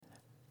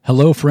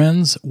Hello,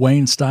 friends.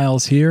 Wayne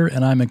Stiles here,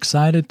 and I'm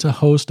excited to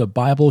host a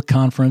Bible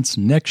conference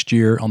next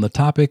year on the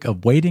topic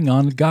of waiting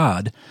on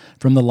God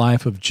from the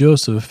life of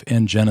Joseph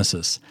in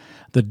Genesis.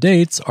 The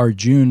dates are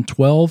June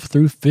 12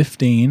 through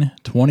 15,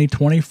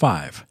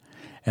 2025,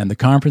 and the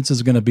conference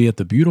is going to be at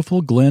the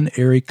beautiful Glen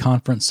Eyrie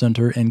Conference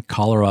Center in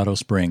Colorado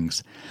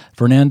Springs.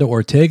 Fernando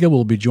Ortega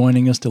will be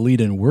joining us to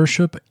lead in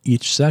worship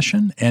each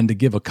session and to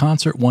give a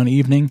concert one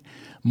evening.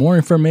 More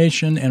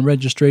information and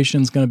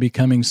registration is going to be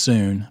coming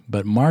soon,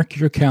 but mark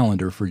your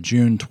calendar for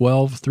June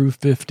 12 through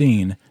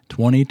 15,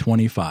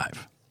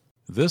 2025.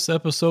 This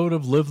episode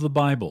of Live the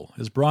Bible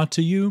is brought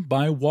to you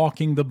by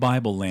Walking the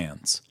Bible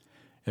Lands.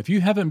 If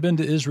you haven't been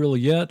to Israel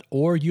yet,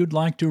 or you'd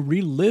like to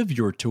relive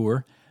your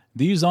tour,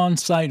 these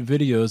on-site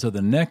videos are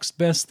the next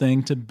best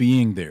thing to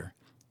being there.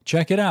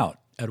 Check it out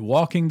at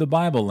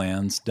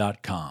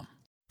walkingthebiblelands.com.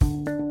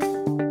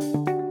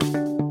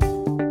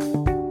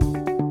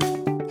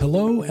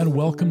 Hello and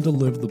welcome to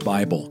Live the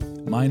Bible.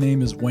 My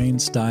name is Wayne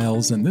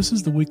Stiles, and this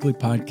is the weekly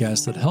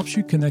podcast that helps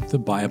you connect the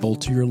Bible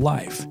to your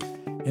life.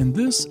 In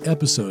this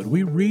episode,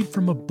 we read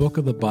from a book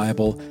of the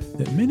Bible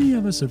that many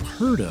of us have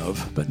heard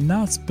of but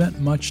not spent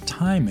much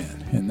time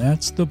in, and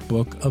that's the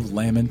book of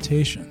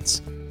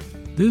Lamentations.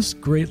 This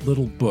great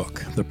little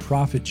book, the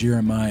prophet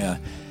Jeremiah,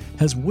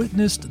 has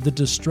witnessed the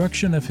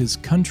destruction of his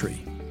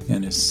country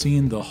and has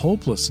seen the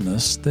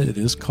hopelessness that it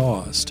has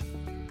caused.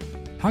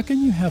 How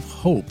can you have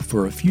hope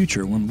for a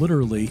future when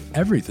literally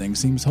everything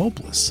seems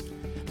hopeless?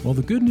 Well,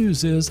 the good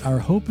news is our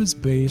hope is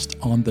based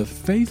on the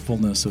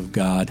faithfulness of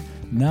God,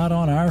 not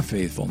on our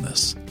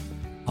faithfulness.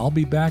 I'll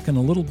be back in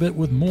a little bit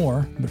with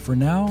more, but for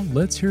now,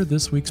 let's hear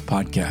this week's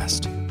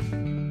podcast.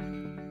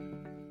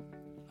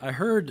 I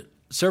heard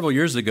several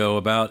years ago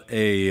about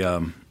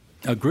a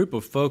group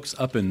of folks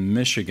up in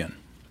Michigan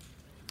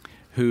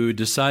who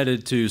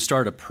decided to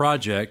start a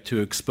project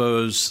to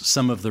expose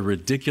some of the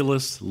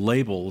ridiculous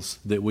labels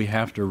that we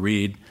have to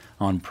read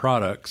on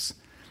products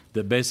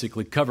that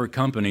basically cover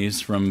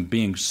companies from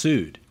being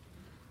sued.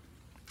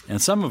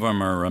 And some of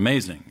them are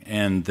amazing.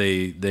 And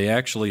they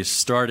actually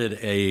started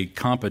a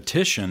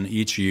competition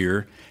each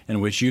year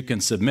in which you can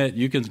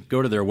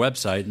go to their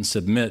website and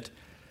submit,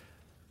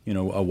 a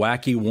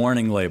wacky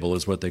warning label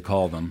is what they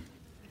call them.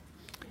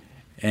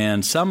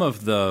 And some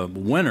of the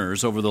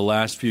winners over the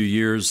last few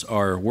years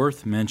are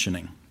worth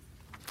mentioning.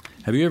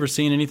 Have you ever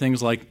seen anything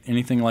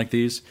like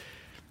these?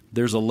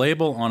 There's a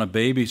label on a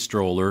baby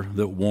stroller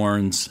that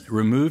warns,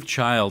 "Remove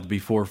child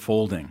before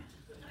folding."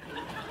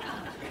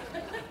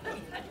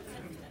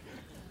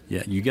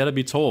 Yeah, you got to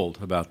be told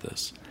about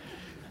this.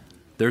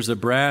 There's a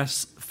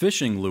brass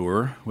fishing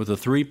lure with a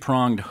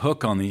 3-pronged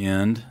hook on the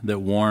end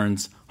that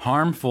warns,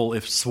 "Harmful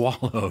if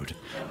swallowed."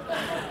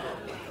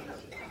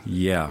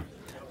 Yeah.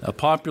 A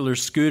popular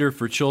scooter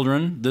for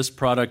children, this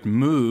product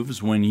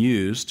moves when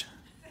used.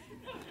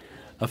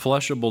 A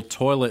flushable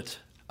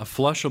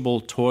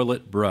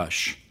toilet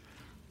brush.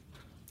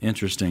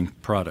 Interesting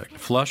product.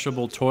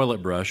 Flushable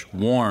toilet brush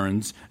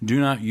warns, "Do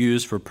not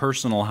use for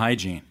personal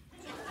hygiene."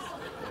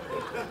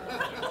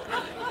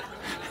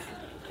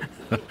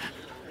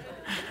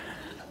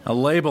 A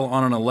label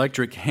on an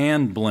electric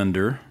hand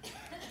blender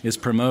is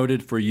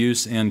promoted for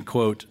use in,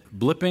 quote,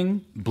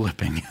 blipping.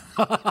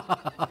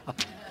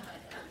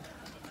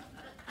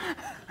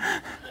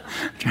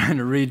 Trying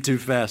to read too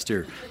fast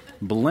here.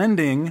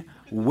 Blending,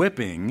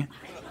 whipping,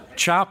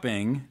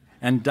 chopping,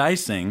 and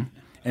dicing,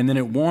 and then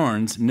it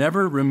warns,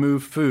 "Never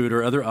remove food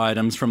or other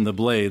items from the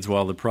blades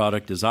while the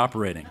product is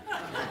operating."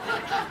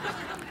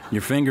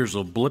 Your fingers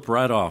will blip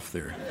right off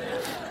there.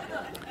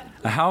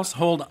 A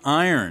household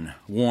iron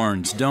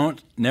warns,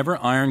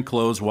 never iron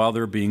clothes while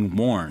they're being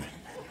worn.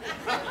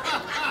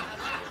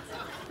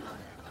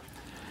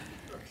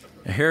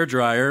 A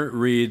hairdryer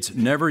reads,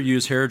 "Never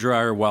use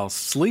hairdryer while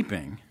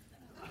sleeping."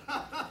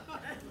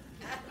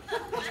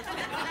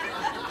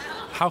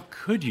 How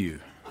could you?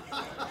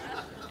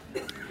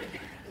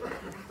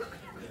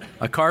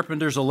 A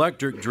carpenter's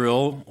electric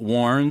drill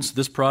warns,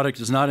 "This product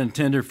is not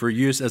intended for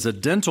use as a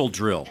dental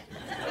drill."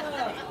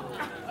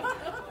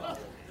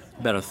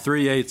 About a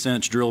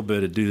 3/8" drill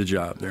bit to do the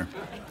job there.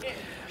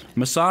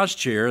 Massage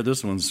chair,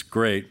 this one's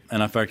great,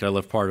 and in fact I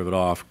left part of it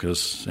off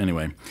because,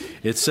 anyway.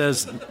 It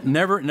says,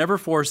 never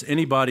force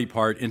any body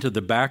part into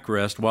the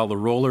backrest while the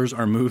rollers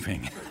are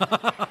moving.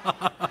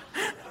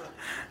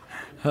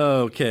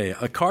 Okay,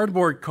 a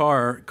cardboard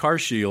car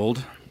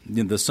shield,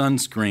 the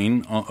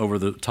sunscreen over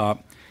the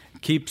top,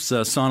 keeps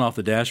sun off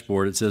the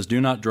dashboard. It says, "Do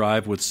not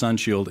drive with sun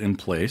shield in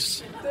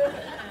place."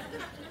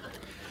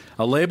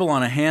 A label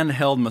on a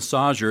handheld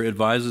massager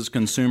advises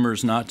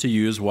consumers not to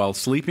use while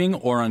sleeping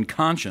or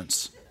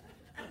unconscious.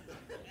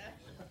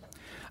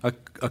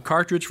 A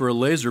cartridge for a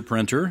laser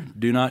printer,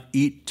 "Do not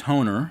eat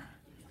toner."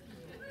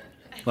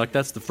 Like,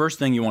 that's the first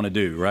thing you want to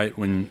do, right,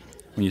 when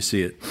you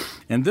see it.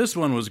 And this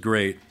one was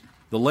great.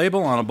 The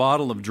label on a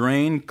bottle of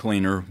drain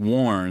cleaner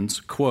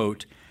warns,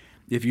 quote,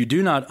 "If you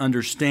do not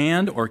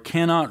understand or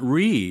cannot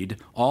read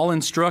all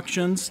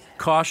instructions,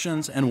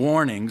 cautions, and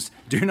warnings,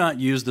 do not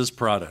use this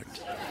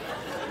product."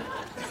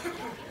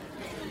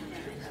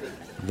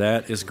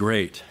 That is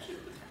great.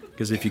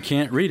 Because if you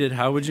can't read it,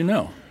 how would you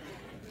know?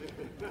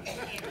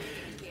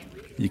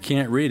 You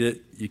can't read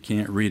it, you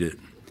can't read it.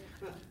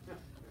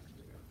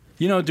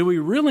 You know, do we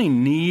really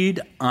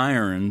need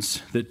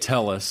irons that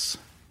tell us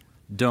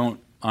don't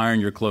iron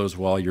your clothes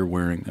while you're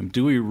wearing them?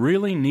 Do we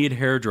really need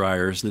hair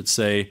dryers that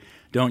say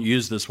don't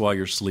use this while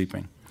you're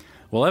sleeping?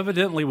 Well,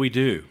 evidently we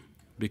do,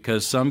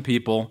 because some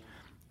people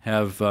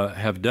have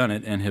done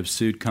it and have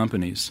sued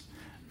companies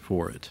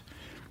for it.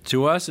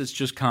 To us, it's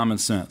just common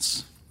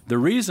sense. The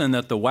reason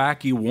that the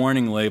wacky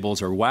warning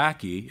labels are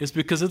wacky is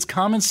because it's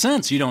common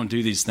sense. You don't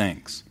do these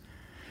things.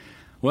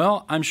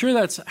 Well, I'm sure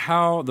that's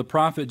how the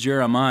prophet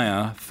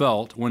Jeremiah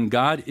felt when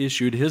God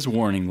issued his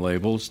warning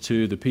labels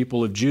to the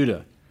people of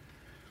Judah.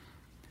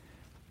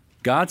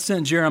 God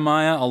sent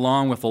Jeremiah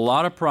along with a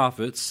lot of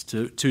prophets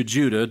to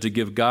Judah to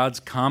give God's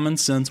common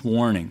sense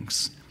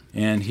warnings.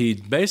 And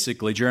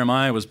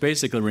Jeremiah was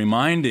basically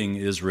reminding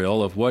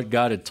Israel of what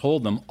God had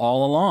told them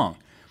all along.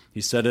 He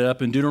set it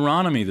up in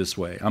Deuteronomy this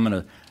way. I'm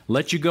going to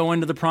let you go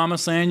into the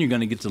promised land. You're going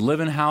to get to live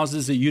in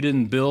houses that you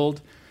didn't build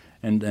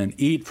and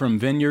eat from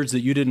vineyards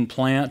that you didn't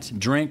plant,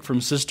 drink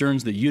from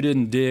cisterns that you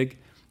didn't dig.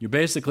 You're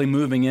basically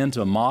moving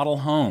into model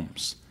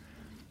homes,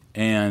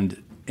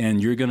 and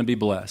you're going to be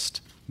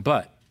blessed.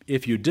 But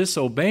if you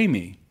disobey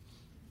me,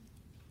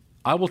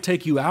 I will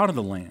take you out of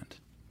the land,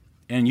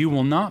 and you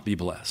will not be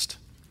blessed.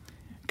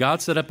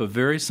 God set up a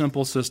very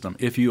simple system.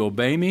 If you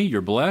obey me,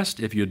 you're blessed.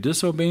 If you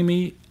disobey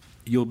me,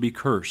 you'll be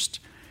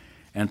cursed.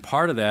 And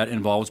part of that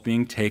involves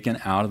being taken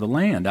out of the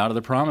land, out of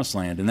the promised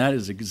land. And that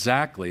is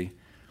exactly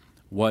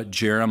what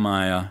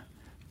Jeremiah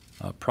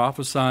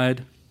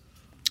prophesied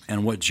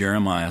and what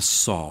Jeremiah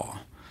saw.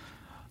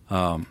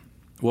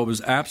 What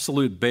was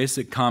absolute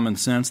basic common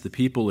sense, the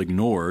people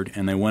ignored,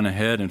 and they went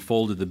ahead and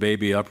folded the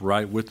baby up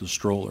right with the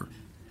stroller.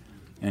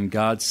 And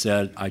God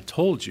said, I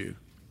told you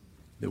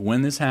that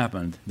when this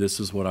happened, this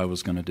is what I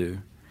was going to do.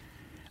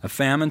 A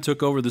famine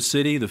took over the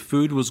city, the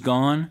food was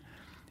gone,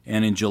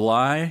 and in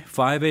July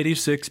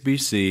 586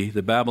 BC,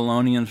 the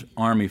Babylonian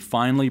army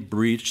finally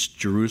breached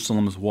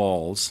Jerusalem's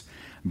walls,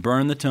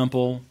 burned the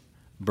temple,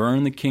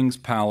 burned the king's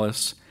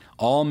palace,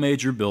 all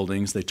major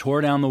buildings. They tore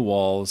down the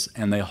walls,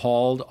 and they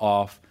hauled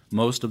off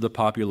most of the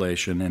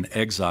population in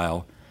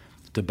exile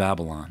to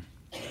Babylon.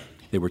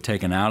 They were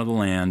taken out of the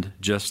land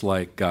just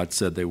like God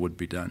said that it would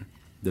be done.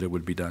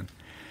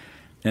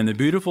 And the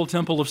beautiful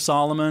temple of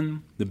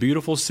Solomon, the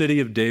beautiful city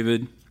of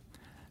David,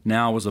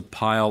 now was a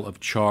pile of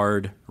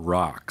charred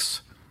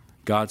rocks.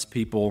 God's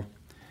people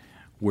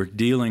were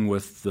dealing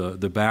with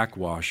the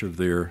backwash of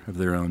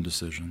their own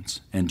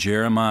decisions. And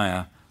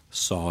Jeremiah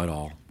saw it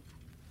all.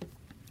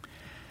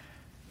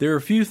 There are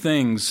few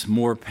things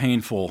more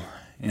painful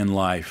in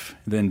life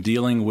than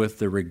dealing with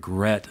the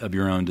regret of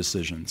your own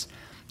decisions.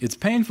 It's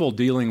painful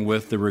dealing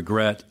with the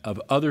regret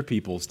of other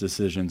people's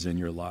decisions in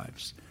your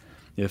lives.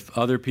 If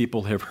other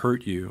people have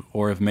hurt you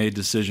or have made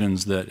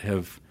decisions that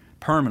have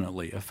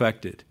permanently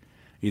affected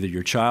either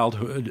your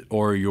childhood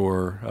or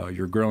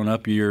your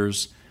grown-up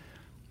years,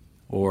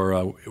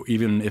 or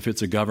even if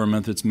it's a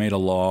government that's made a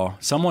law,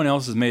 someone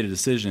else has made a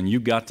decision,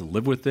 you've got to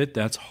live with it,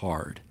 that's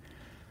hard.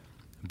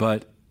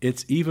 But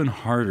it's even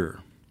harder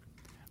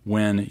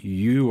when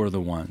you are the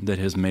one that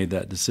has made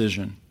that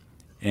decision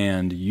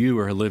and you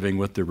are living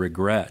with the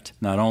regret,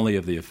 not only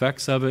of the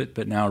effects of it,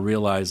 but now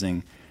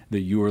realizing that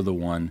you are the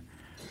one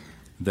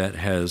that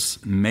has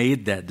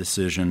made that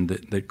decision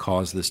that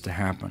caused this to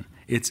happen.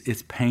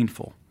 It's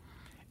painful.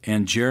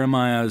 And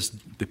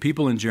the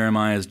people in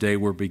Jeremiah's day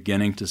were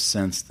beginning to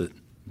sense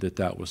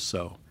that was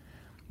so,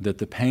 that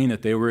the pain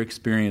that they were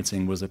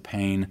experiencing was a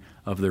pain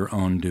of their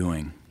own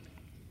doing.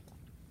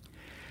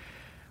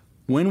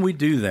 When we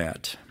do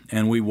that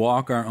and we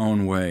walk our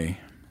own way,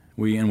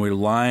 we're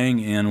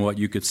lying in what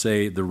you could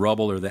say the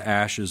rubble or the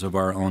ashes of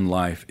our own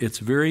life, it's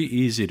very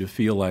easy to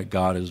feel like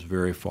God is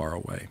very far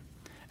away.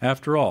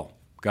 After all,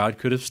 God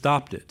could have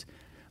stopped it,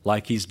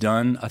 like He's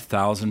done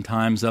 1,000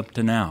 times up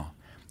to now.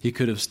 He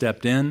could have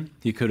stepped in.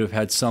 He could have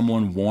had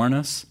someone warn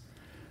us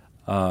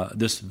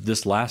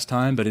this last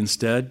time, but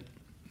instead,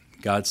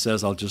 God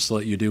says, I'll just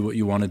let you do what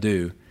you want to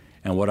do.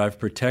 And what I've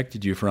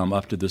protected you from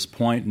up to this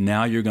point,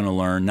 now you're going to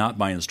learn, not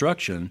by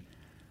instruction,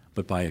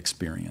 but by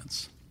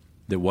experience,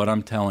 that what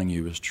I'm telling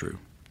you is true.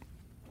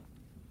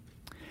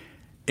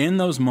 In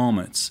those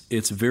moments,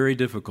 it's very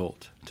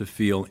difficult to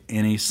feel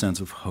any sense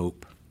of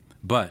hope.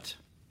 But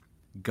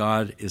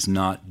God is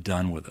not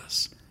done with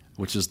us,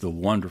 which is the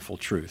wonderful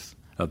truth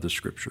of the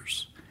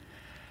Scriptures.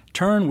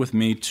 Turn with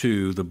me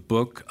to the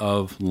book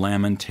of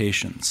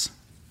Lamentations.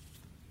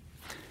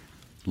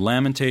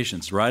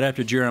 Lamentations, right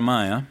after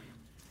Jeremiah,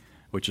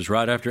 which is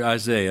right after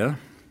Isaiah.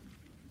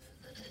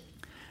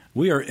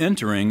 We are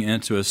entering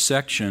into a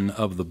section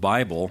of the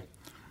Bible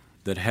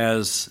that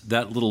has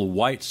that little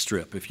white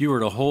strip. If you were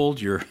to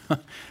hold your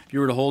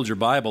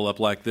Bible up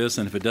like this,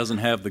 and if it doesn't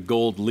have the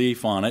gold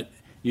leaf on it,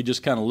 you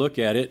just kind of look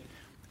at it.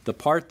 The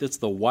part that's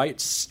the white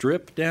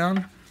strip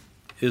down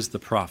is the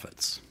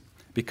prophets,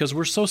 because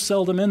we're so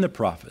seldom in the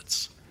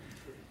prophets.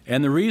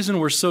 And the reason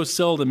we're so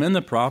seldom in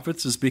the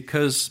prophets is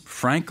because,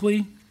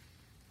 frankly,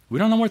 We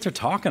don't know what they're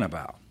talking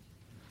about.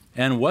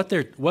 And what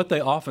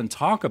they often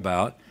talk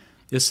about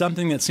is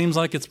something that seems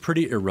like it's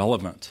pretty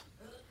irrelevant.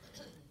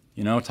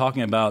 You know,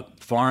 talking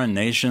about foreign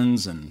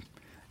nations and,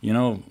 you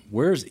know,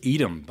 where's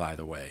Edom, by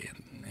the way?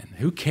 And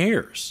who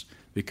cares?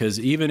 Because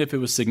even if it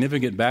was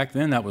significant back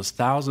then, that was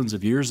thousands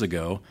of years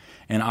ago,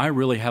 and I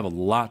really have a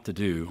lot to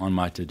do on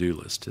my to-do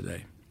list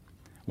today.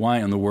 Why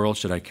in the world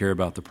should I care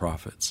about the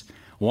prophets?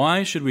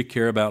 Why should we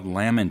care about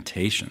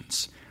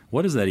Lamentations?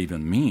 What does that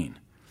even mean?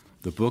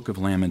 The book of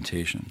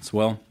Lamentations.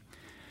 Well,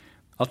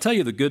 I'll tell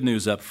you the good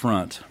news up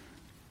front.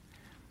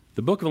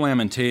 The book of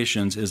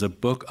Lamentations is a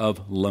book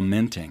of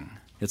lamenting.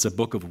 It's a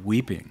book of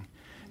weeping.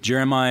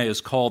 Jeremiah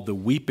is called the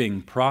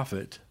weeping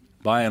prophet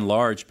by and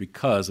large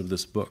because of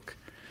this book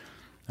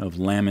of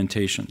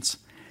Lamentations.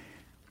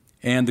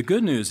 And the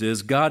good news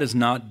is God is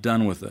not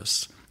done with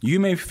us. You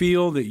may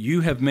feel that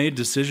you have made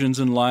decisions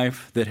in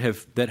life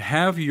that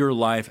have your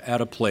life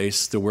at a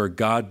place to where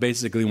God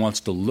basically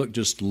wants to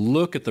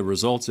look at the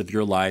results of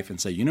your life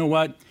and say, you know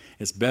what?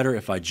 It's better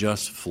if I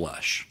just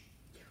flush.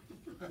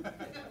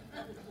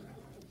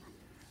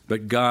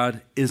 But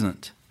God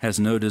has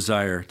no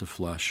desire to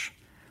flush.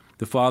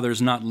 The Father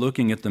is not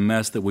looking at the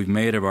mess that we've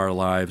made of our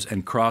lives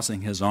and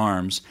crossing his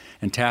arms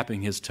and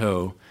tapping his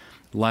toe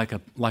like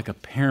a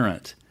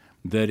parent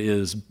that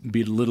is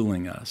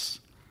belittling us.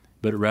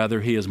 But rather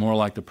he is more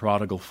like the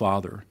prodigal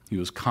father. He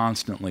was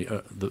constantly,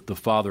 the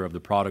father of the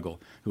prodigal,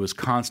 who was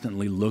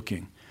constantly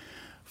looking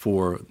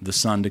for the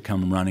son to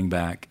come running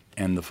back,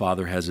 and the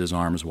father has his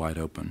arms wide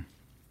open.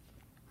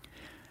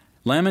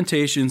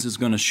 Lamentations is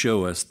going to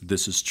show us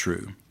this is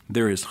true.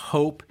 There is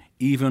hope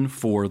even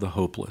for the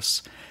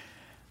hopeless.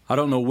 I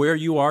don't know where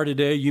you are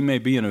today. You may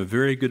be in a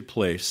very good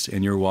place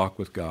in your walk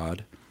with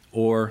God,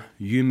 or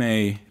you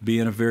may be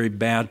in a very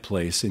bad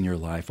place in your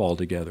life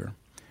altogether.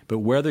 But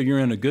whether you're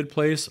in a good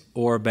place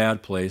or a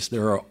bad place,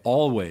 there are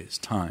always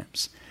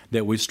times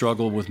that we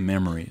struggle with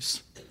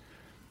memories.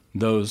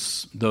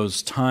 Those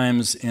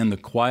times in the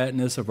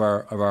quietness of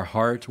our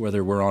heart,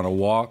 whether we're on a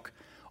walk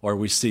or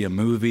we see a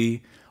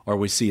movie or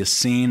we see a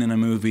scene in a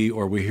movie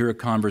or we hear a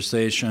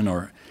conversation,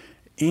 or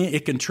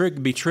it can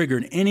be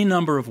triggered any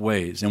number of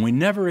ways, and we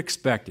never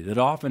expect it. It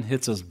often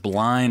hits us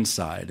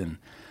blindside, and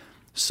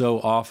so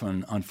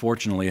often,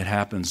 unfortunately, it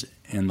happens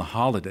in the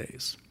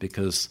holidays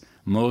because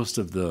most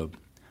of the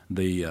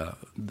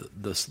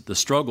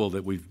struggle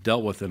that we've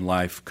dealt with in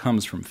life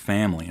comes from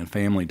family and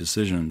family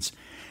decisions,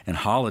 and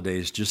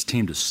holidays just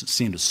seem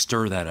to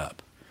stir that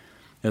up.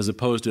 As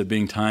opposed to it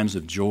being times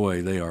of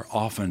joy, they are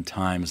often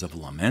times of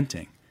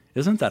lamenting.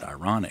 Isn't that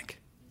ironic?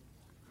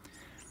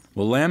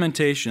 Well,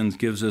 Lamentations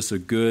gives us a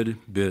good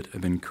bit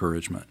of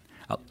encouragement.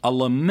 A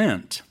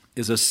lament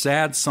is a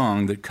sad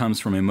song that comes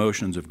from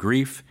emotions of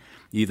grief,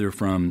 either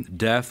from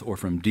death or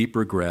from deep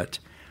regret.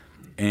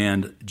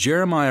 And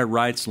Jeremiah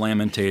writes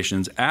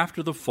Lamentations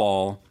after the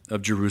fall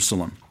of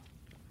Jerusalem.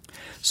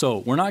 So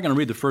we're not going to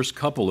read the first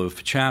couple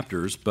of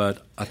chapters,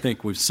 but I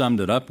think we've summed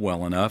it up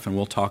well enough, and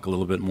we'll talk a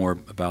little bit more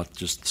about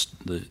just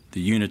the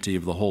unity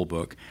of the whole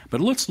book.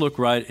 But let's look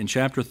right in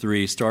chapter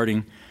 3,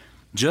 starting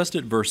just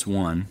at verse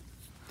 1,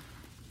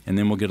 and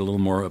then we'll get a little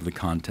more of the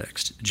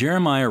context.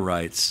 Jeremiah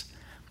writes,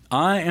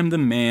 I am the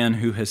man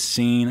who has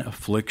seen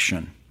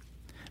affliction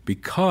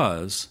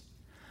because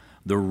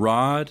of the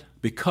rod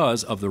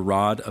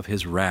of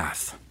his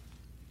wrath.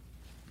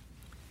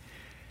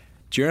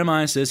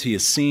 Jeremiah says he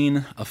has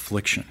seen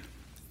affliction.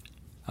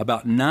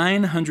 About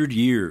 900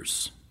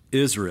 years,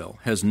 Israel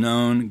has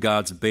known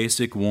God's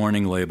basic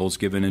warning labels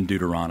given in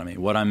Deuteronomy,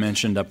 what I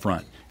mentioned up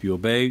front. If you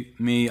obey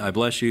me, I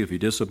bless you. If you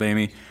disobey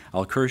me,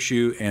 I'll curse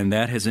you. And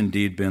that has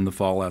indeed been the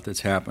fallout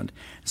that's happened.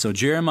 So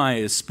Jeremiah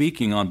is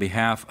speaking on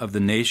behalf of the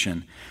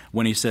nation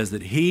when he says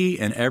that he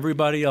and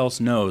everybody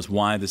else knows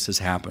why this has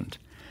happened.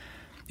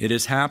 It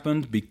has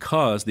happened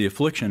because, the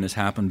affliction has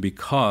happened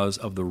because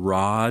of the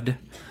rod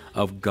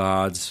of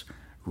God's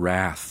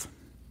wrath.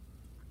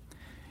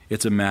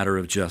 It's a matter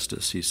of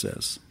justice, he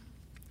says.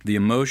 The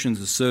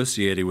emotions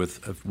associated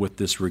with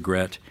this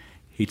regret,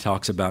 he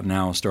talks about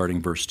now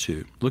starting verse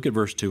 2. Look at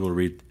verse 2, we'll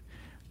read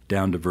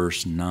down to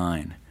verse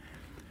 9.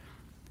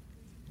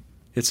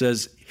 It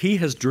says, He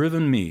has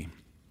driven me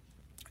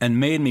and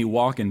made me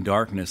walk in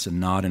darkness and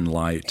not in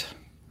light.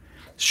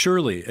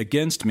 Surely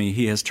against me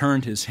he has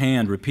turned his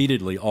hand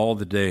repeatedly all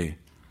the day.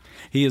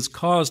 He has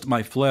caused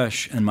my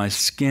flesh and my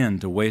skin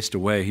to waste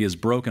away. He has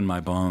broken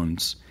my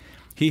bones.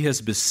 He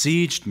has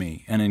besieged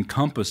me and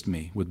encompassed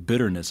me with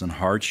bitterness and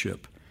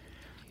hardship.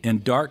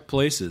 In dark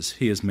places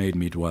he has made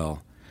me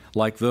dwell,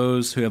 like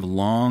those who have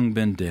long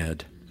been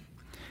dead.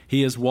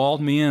 He has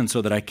walled me in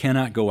so that I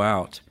cannot go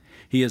out.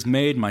 He has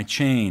made my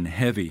chain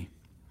heavy.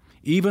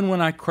 Even when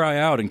I cry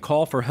out and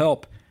call for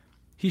help,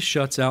 he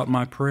shuts out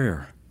my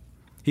prayer.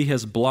 He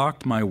has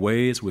blocked my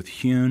ways with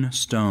hewn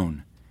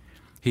stone.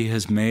 He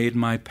has made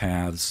my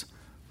paths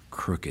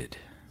crooked.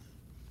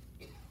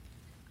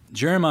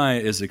 Jeremiah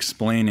is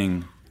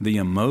explaining the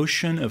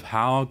emotion of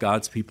how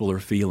God's people are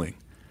feeling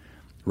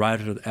right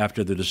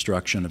after the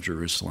destruction of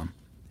Jerusalem.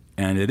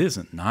 And it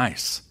isn't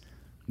nice.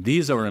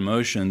 These are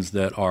emotions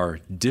that are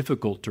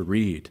difficult to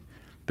read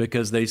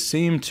because they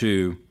seem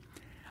to,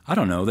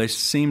 they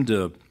seem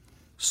to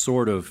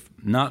sort of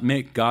not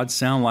make God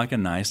sound like a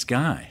nice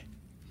guy.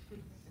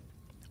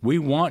 We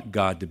want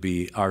God to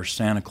be our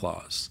Santa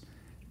Claus,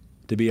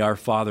 to be our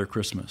Father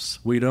Christmas.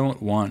 We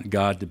don't want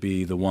God to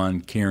be the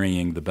one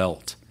carrying the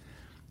belt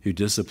who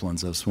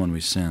disciplines us when we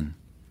sin.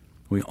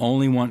 We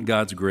only want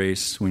God's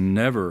grace. We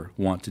never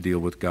want to deal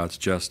with God's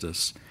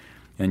justice.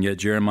 And yet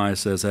Jeremiah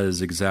says that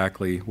is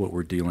exactly what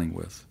we're dealing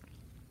with.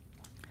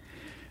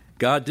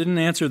 God didn't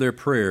answer their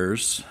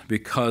prayers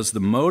because the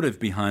motive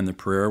behind the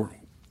prayer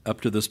up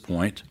to this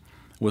point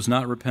was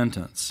not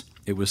repentance.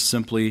 It was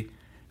simply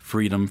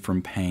freedom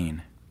from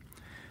pain.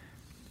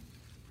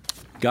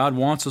 God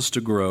wants us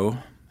to grow,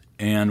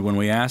 and when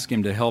we ask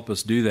Him to help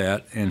us do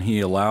that and He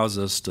allows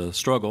us to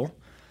struggle,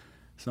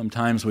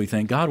 sometimes we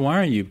think, God, why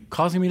are you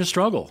causing me to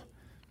struggle?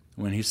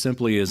 When He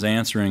simply is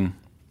answering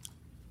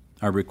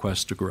our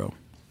request to grow.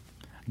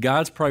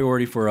 God's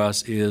priority for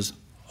us is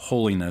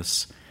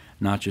holiness,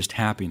 not just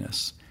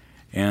happiness.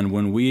 And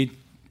when we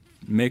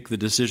make the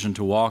decision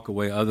to walk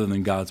away other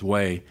than God's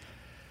way,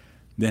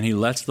 then He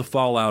lets the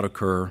fallout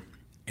occur,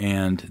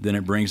 and then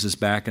it brings us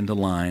back into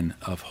line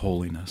of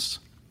holiness.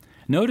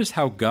 Notice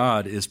how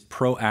God is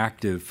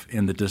proactive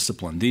in the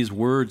discipline. These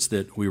words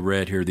that we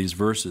read here, these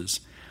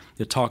verses,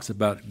 it talks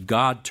about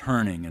God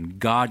turning and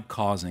God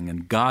causing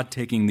and God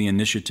taking the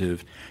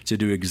initiative to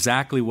do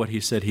exactly what He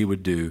said He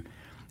would do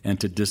and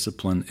to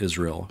discipline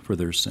Israel for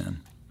their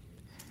sin.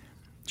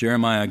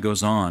 Jeremiah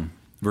goes on,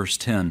 verse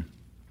 10.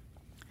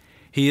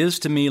 He is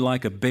to me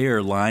like a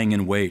bear lying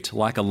in wait,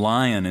 like a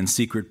lion in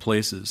secret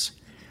places.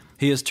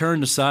 He has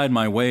turned aside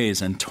my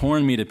ways and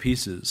torn me to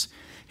pieces.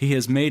 He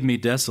has made me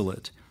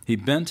desolate. He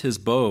bent his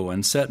bow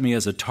and set me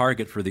as a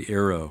target for the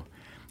arrow.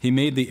 He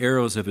made the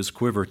arrows of his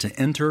quiver to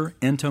enter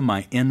into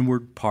my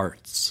inward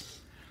parts.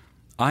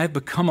 I have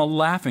become a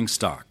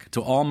laughingstock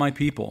to all my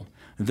people,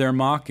 their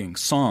mocking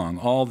song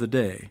all the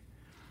day.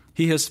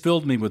 He has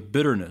filled me with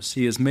bitterness.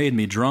 He has made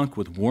me drunk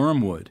with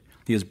wormwood.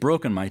 He has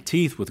broken my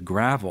teeth with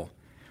gravel.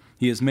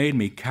 He has made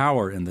me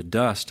cower in the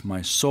dust.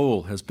 My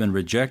soul has been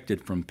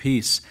rejected from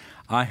peace.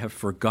 I have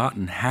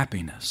forgotten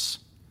happiness.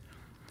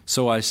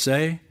 So I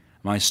say,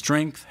 my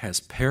strength has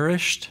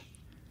perished,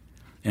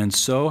 and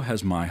so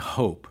has my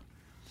hope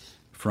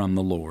from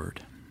the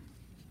Lord.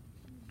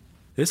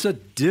 It's a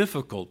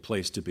difficult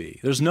place to be.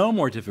 There's no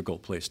more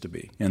difficult place to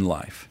be in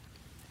life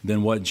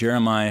than what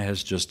Jeremiah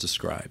has just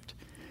described.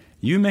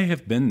 You may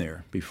have been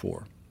there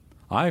before.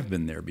 I've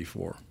been there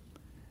before.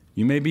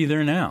 You may be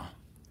there now.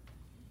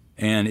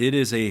 And it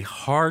is a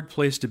hard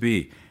place to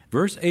be.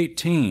 Verse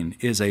 18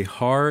 is a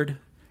hard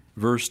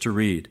verse to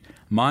read.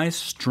 My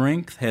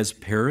strength has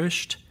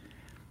perished,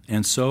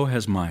 and so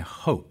has my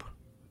hope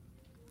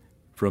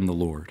from the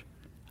Lord.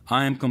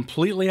 I am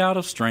completely out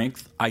of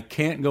strength. I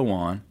can't go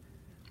on.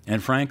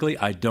 And frankly,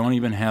 I don't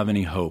even have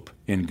any hope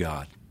in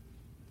God.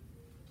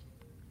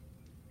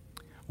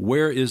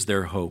 Where is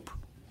there hope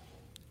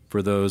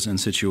for those in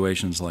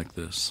situations like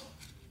this?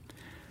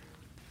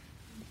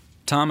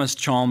 Thomas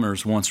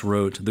Chalmers once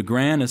wrote, "The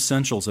grand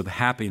essentials of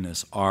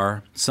happiness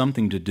are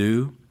something to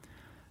do,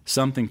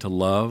 something to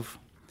love,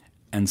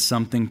 and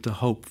something to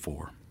hope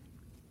for."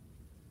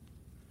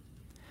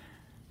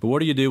 But what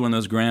do you do when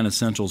those grand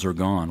essentials are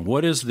gone?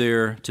 What is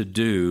there to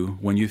do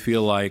when you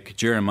feel like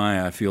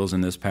Jeremiah feels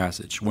in this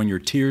passage? When your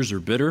tears are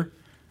bitter,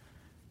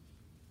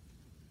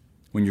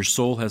 when your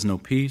soul has no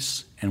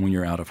peace, and when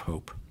you're out of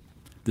hope.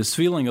 This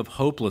feeling of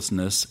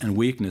hopelessness and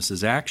weakness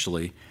is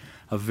actually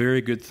a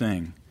very good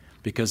thing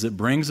because it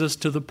brings us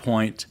to the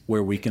point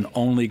where we can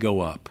only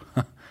go up.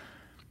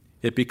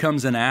 It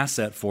becomes an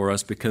asset for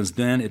us because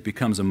then it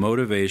becomes a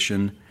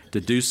motivation to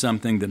do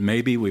something that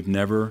maybe we've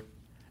never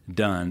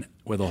done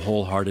with a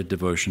wholehearted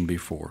devotion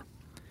before.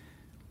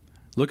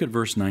 Look at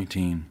verse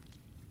 19.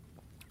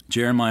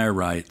 Jeremiah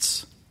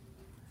writes,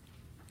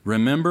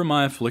 "Remember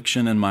my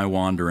affliction and my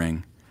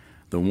wandering,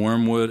 the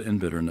wormwood and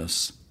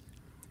bitterness.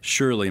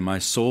 Surely my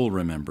soul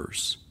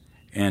remembers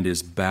and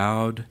is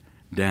bowed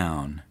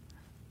down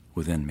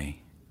within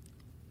me."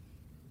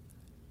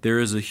 There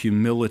is a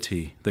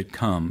humility that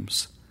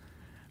comes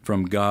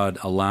from God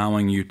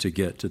allowing you to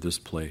get to this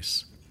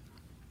place.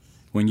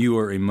 When you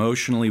are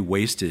emotionally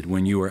wasted,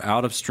 when you are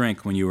out of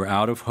strength, when you are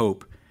out of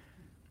hope,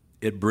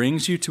 it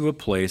brings you to a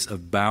place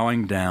of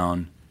bowing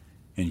down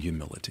in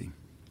humility.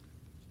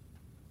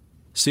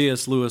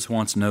 C.S. Lewis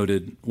once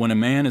noted, when a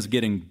man is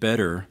getting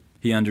better,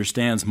 he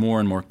understands more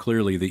and more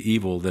clearly the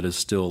evil that is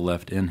still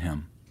left in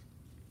him.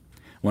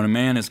 When a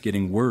man is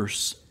getting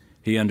worse,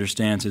 he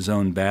understands his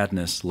own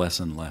badness less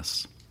and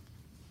less.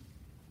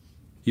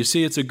 You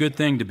see, it's a good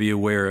thing to be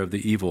aware of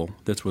the evil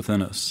that's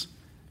within us,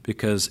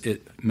 because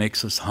it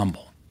makes us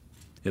humble.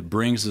 It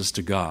brings us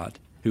to God,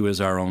 who is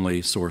our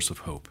only source of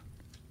hope.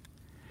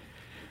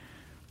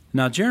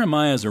 Now,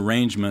 Jeremiah's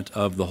arrangement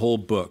of the whole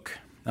book,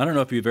 I don't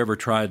know if you've ever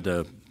tried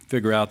to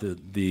figure out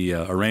the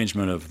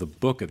arrangement of the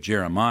book of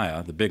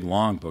Jeremiah, the big,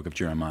 long book of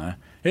Jeremiah.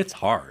 It's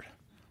hard.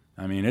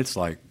 I mean, it's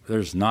like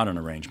there's not an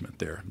arrangement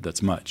there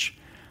that's much.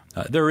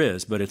 There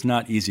is, but it's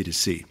not easy to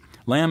see.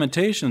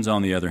 Lamentations,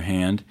 on the other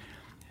hand,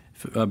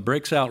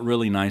 breaks out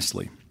really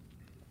nicely.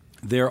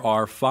 There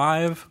are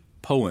 5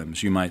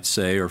 poems, you might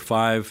say, or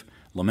 5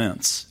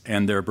 laments,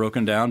 and they're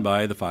broken down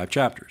by the 5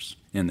 chapters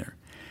in there.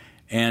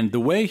 And the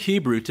way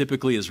Hebrew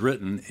typically is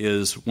written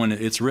is when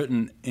it's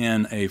written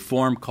in a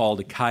form called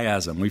a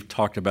chiasm. We've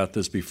talked about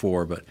this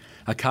before, but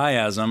a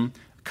chiasm,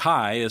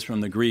 chi is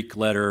from the Greek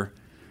letter,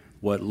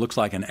 what looks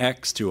like an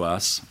X to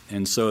us,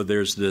 and so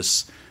there's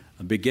this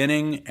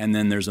beginning, and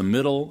then there's a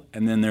middle,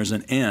 and then there's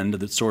an end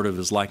that sort of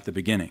is like the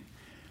beginning.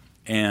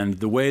 And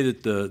the way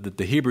that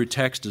the Hebrew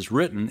text is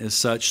written is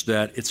such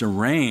that it's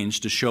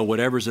arranged to show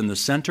whatever's in the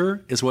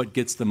center is what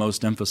gets the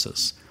most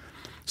emphasis.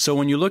 So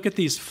when you look at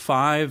these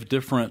 5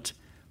 different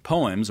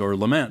poems or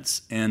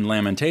laments in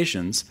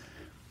Lamentations,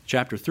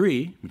 chapter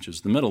 3, which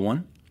is the middle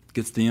one,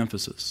 gets the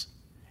emphasis.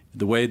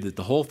 The way that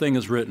the whole thing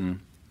is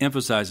written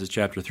emphasizes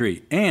chapter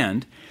 3.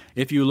 And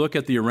if you look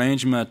at the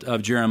arrangement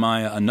of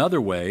Jeremiah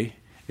another way,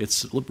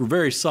 it's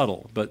very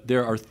subtle, but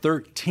there are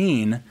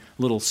 13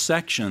 little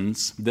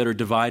sections that are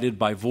divided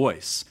by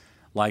voice.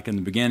 Like in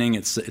the beginning,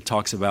 it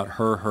talks about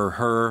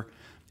her,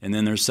 and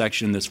then there's a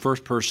section that's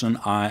first person,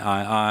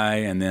 I,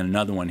 and then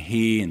another one,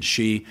 he and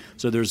she.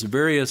 So there's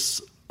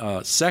various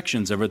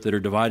sections of it that are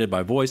divided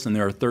by voice, and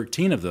there are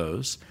 13 of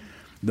those.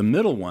 The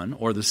middle one,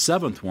 or the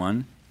 7th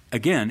one,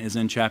 again, is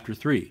in chapter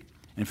 3.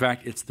 In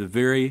fact, it's the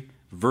very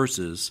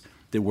verses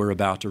that we're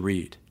about to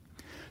read.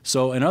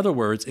 So, in other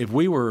words, if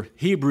we were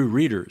Hebrew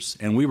readers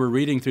and we were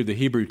reading through the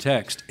Hebrew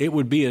text, it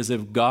would be as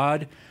if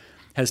God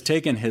has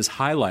taken his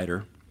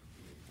highlighter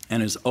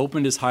and has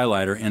opened his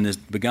highlighter and has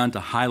begun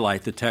to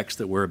highlight the text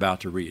that we're about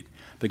to read.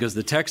 Because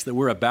the text that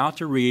we're about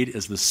to read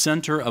is the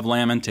center of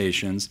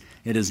Lamentations.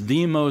 It is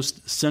the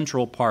most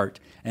central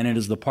part, and it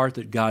is the part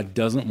that God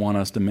doesn't want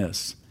us to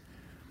miss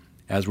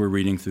as we're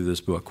reading through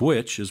this book,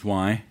 which is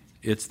why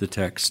it's the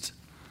text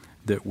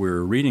that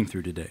we're reading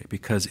through today,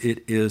 because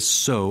it is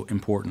so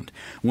important.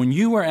 When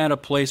you are at a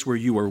place where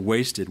you are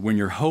wasted, when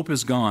your hope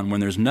is gone, when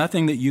there's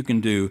nothing that you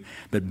can do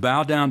but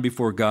bow down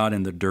before God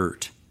in the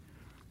dirt,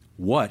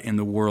 what in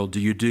the world do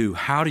you do?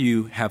 How do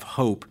you have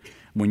hope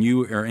when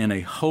you are in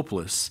a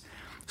hopeless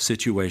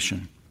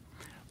situation?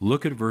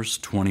 Look at verse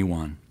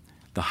 21.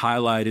 The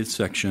highlighted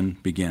section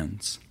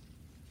begins.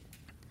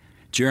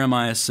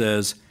 Jeremiah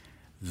says,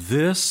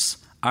 "This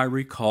I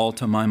recall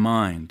to my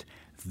mind,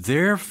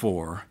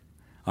 therefore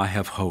I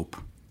have hope.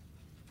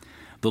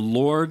 The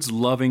Lord's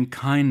loving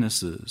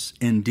kindnesses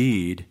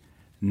indeed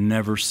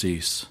never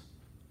cease,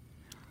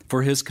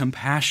 for his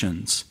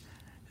compassions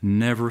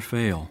never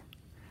fail.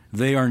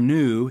 They are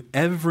new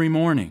every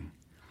morning.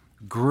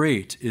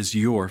 Great is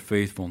your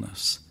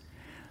faithfulness.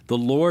 The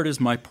Lord is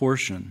my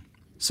portion,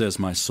 says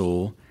my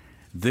soul.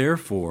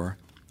 Therefore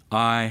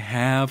I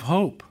have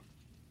hope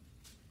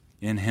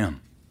in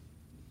him."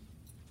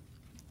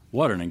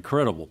 What an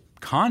incredible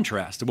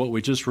contrast to what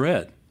we just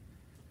read.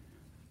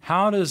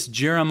 How does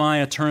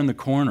Jeremiah turn the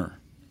corner?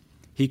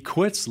 He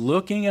quits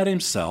looking at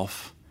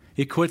himself.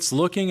 He quits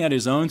looking at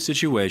his own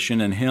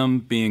situation and him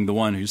being the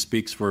one who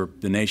speaks for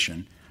the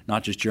nation,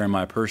 not just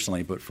Jeremiah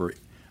personally, but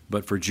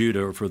for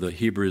Judah or for the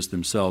Hebrews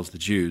themselves, the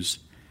Jews.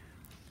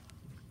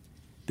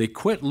 They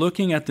quit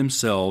looking at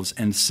themselves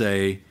and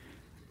say,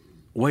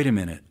 wait a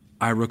minute,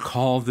 I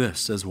recall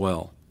this as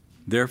well.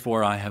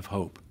 Therefore I have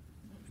hope.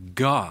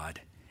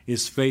 God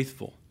is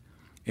faithful.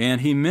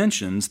 And he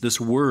mentions this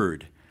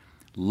word,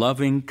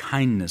 loving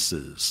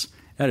kindnesses.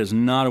 That is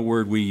not a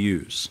word we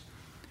use.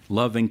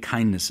 Loving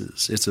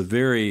kindnesses. It's a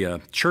very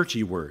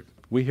churchy word.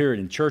 We hear it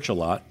in church a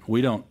lot.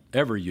 We don't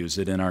ever use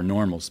it in our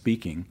normal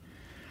speaking.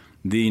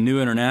 The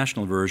New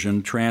International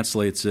Version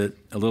translates it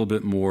a little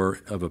bit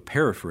more of a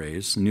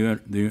paraphrase. The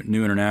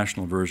New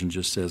International Version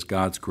just says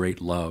God's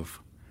great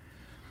love.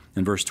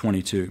 In verse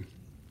 22,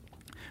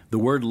 the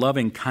word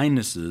loving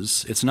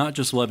kindnesses, it's not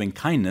just loving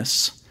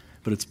kindness,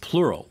 but it's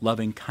plural,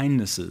 loving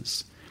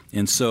kindnesses.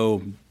 And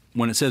so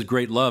when it says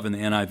great love in the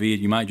NIV,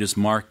 you might just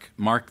mark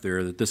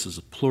there that this is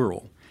a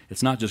plural.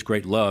 It's not just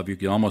great love. You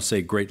could almost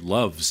say great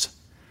loves,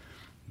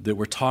 that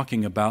we're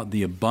talking about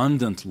the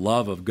abundant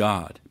love of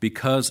God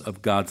because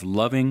of God's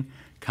loving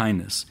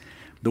kindness.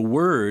 The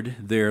word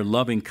there,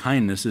 loving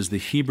kindness, is the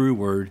Hebrew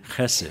word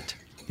chesed.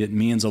 It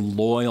means a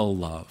loyal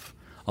love,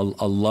 a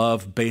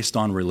love based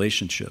on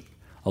relationship,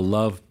 a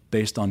love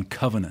based on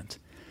covenant.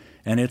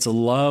 And it's a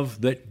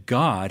love that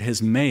God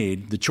has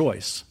made the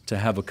choice to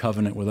have a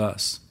covenant with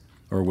us,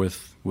 or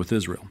with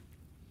Israel.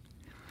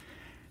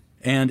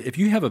 And if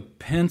you have a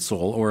pencil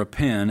or a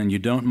pen and you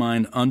don't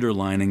mind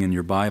underlining in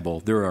your Bible,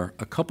 there are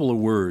a couple of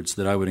words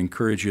that I would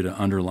encourage you to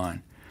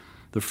underline.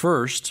 The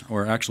first,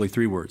 or actually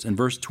 3 words, in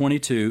verse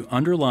 22,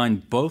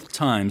 underline both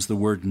times the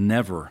word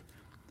never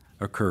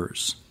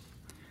occurs.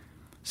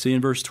 See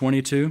in verse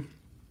 22?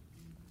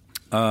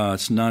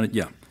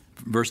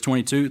 Verse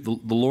 22,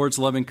 the Lord's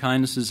loving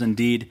kindnesses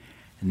indeed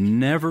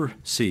never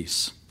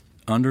cease.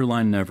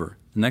 Underline never.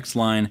 Next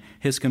line,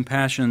 his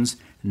compassions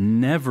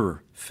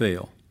never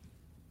fail.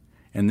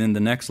 And then the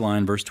next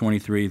line, verse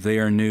 23, they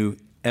are new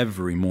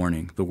every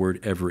morning, the word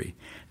every.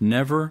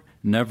 Never,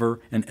 never,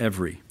 and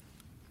every.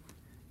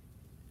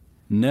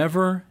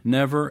 Never,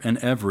 never, and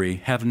every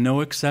have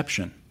no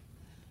exception.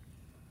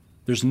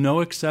 There's no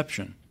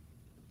exception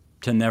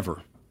to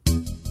never.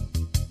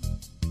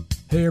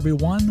 Hey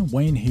everyone,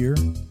 Wayne here.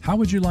 How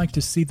would you like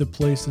to see the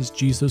places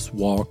Jesus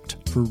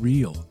walked for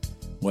real?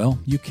 Well,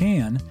 you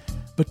can,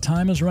 but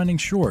time is running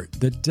short.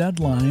 The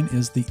deadline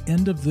is the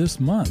end of this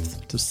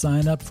month to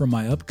sign up for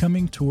my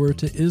upcoming tour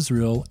to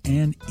Israel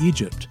and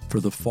Egypt for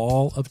the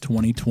fall of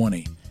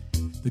 2020.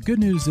 The good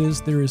news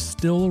is there is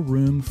still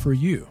room for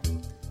you.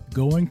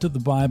 Going to the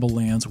Bible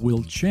lands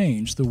will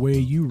change the way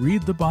you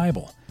read the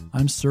Bible,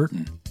 I'm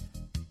certain.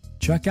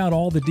 Check out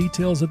all the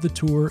details of the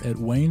tour at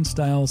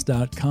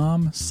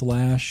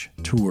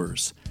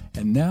waynestiles.com/tours.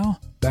 And now,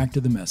 back to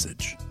the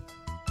message.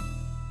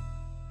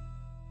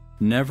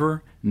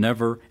 Never,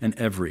 never, and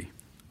every.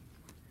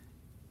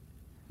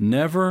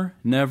 Never,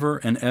 never,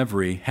 and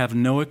every have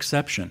no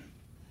exception.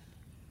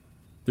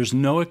 There's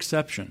no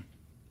exception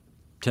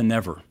to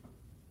never.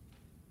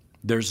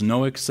 There's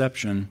no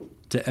exception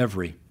to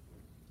every.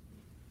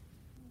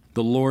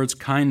 The Lord's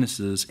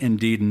kindnesses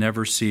indeed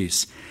never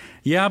cease.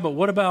 Yeah, but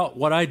what about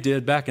what I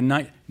did back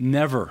in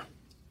Never.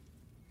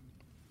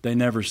 They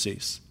never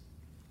cease.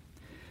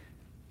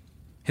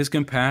 His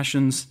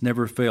compassions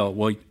never fail.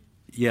 Well,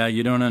 yeah,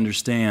 you don't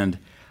understand.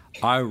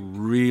 I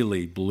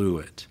really blew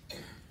it.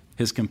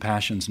 His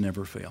compassions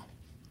never fail.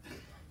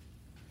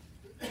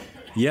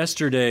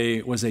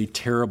 Yesterday was a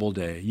terrible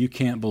day. You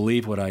can't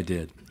believe what I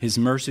did. His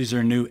mercies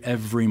are new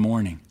every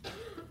morning.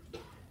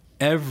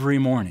 Every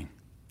morning.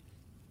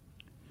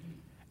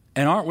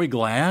 And aren't we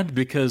glad?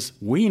 Because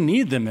we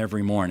need them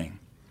every morning.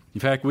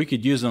 In fact, we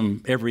could use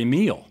them every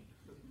meal,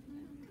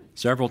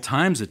 several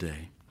times a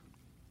day.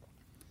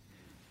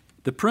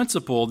 The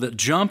principle that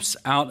jumps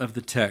out of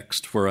the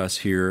text for us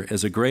here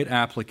as a great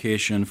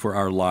application for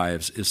our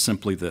lives is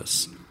simply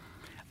this.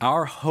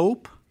 Our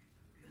hope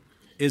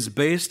is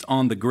based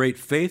on the great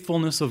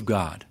faithfulness of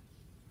God,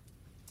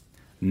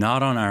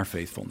 not on our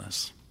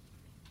faithfulness.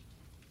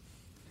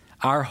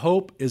 Our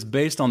hope is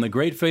based on the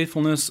great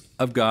faithfulness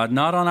of God,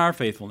 not on our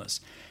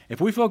faithfulness. If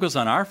we focus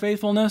on our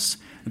faithfulness,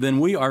 then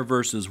we are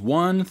verses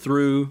 1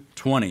 through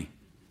 20.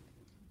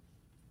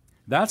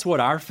 That's what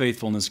our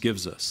faithfulness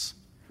gives us,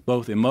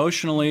 both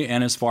emotionally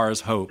and as far as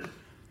hope,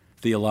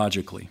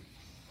 theologically.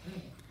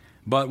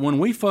 But when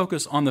we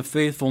focus on the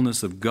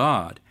faithfulness of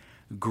God,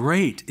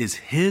 great is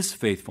His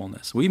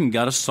faithfulness. We even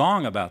got a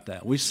song about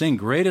that. We sing,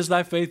 "Great is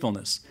thy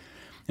faithfulness."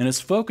 And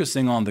it's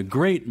focusing on the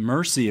great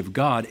mercy of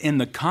God in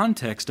the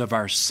context of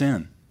our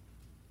sin.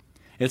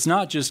 It's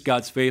not just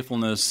God's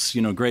faithfulness,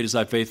 great is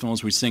thy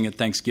faithfulness. We sing at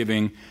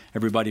Thanksgiving,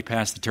 everybody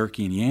pass the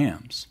turkey and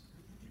yams.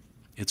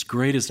 It's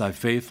great is thy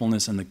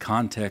faithfulness in the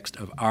context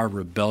of our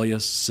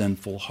rebellious,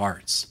 sinful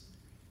hearts.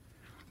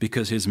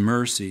 Because His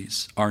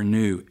mercies are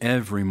new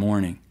every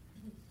morning.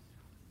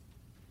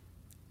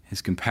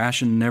 His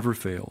compassion never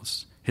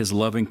fails. His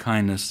loving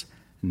kindness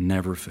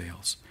never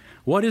fails.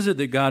 What is it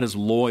that God is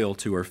loyal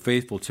to or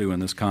faithful to in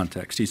this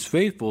context? He's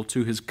faithful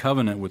to His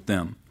covenant with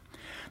them.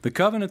 The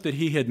covenant that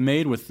He had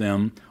made with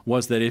them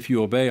was that if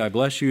you obey, I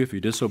bless you. If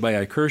you disobey,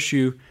 I curse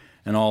you,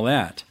 and all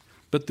that.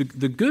 But the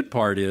good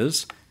part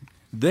is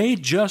they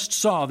just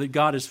saw that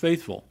God is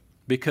faithful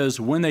because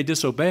when they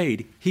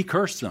disobeyed, He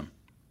cursed them.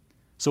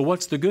 So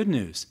what's the good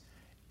news?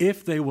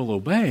 If they will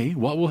obey,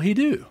 what will He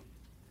do?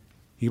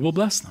 He will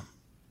bless them.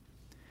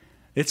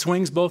 It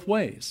swings both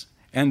ways.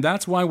 And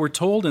that's why we're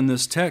told in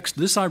this text,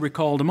 this I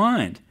recall to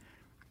mind.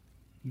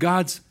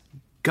 God's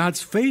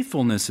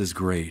faithfulness is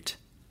great.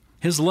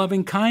 His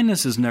loving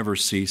kindnesses never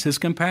cease. His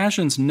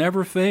compassions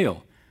never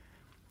fail.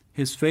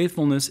 His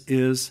faithfulness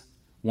is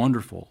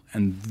wonderful.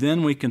 And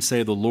then we can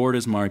say, the Lord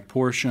is my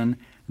portion.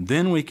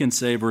 Then we can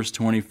say, verse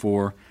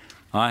 24,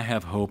 I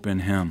have hope in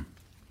Him.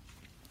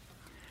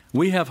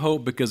 We have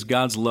hope because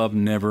God's love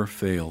never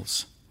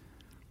fails.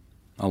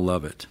 I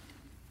love it.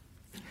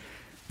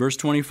 Verse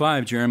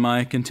 25,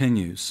 Jeremiah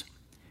continues.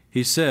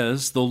 He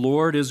says, the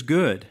Lord is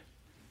good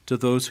to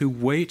those who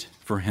wait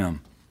for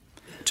Him,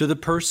 to the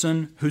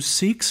person who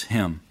seeks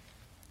Him.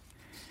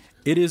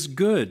 It is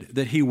good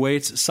that he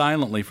waits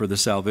silently for the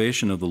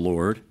salvation of the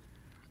Lord.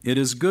 It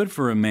is good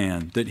for a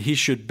man that he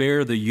should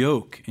bear the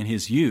yoke in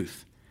his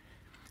youth.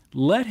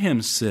 Let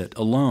him sit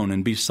alone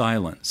and be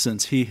silent,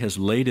 since he has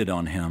laid it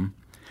on him.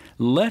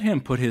 Let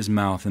him put his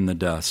mouth in the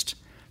dust.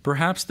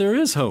 Perhaps there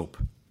is hope.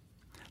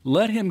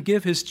 Let him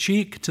give his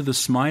cheek to the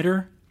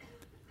smiter.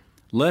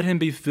 Let him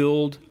be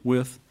filled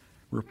with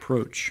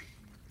reproach.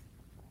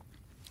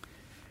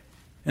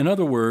 In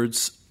other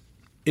words,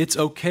 it's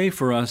okay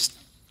for us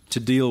to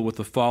deal with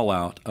the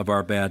fallout of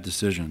our bad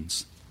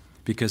decisions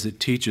because it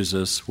teaches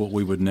us what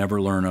we would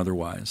never learn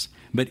otherwise.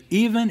 But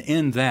even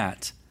in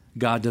that,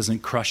 God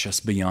doesn't crush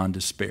us beyond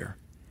despair.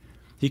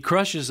 He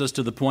crushes us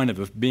to the point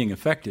of being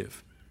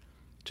effective,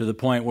 to the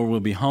point where we'll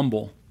be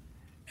humble,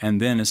 and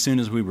then as soon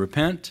as we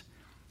repent,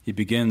 He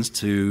begins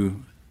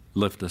to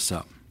lift us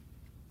up.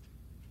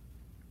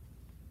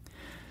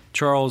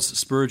 Charles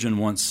Spurgeon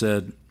once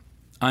said,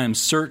 I am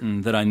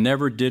certain that I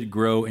never did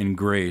grow in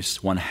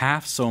grace one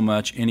half so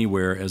much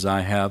anywhere as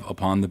I have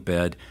upon the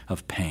bed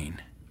of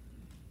pain.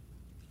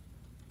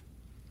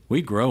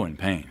 We grow in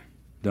pain,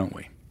 don't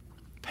we?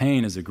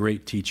 Pain is a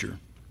great teacher.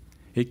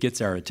 It gets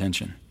our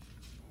attention.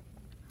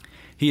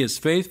 He is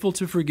faithful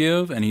to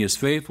forgive, and he is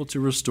faithful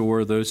to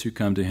restore those who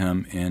come to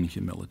him in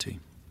humility.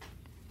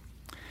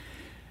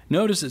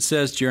 Notice it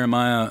says,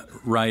 Jeremiah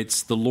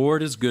writes, the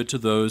Lord is good to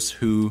those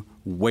who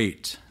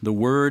wait. The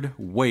word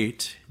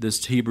wait,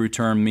 this Hebrew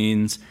term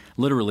means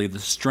literally the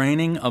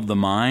straining of the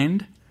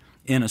mind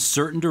in a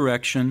certain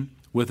direction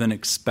with an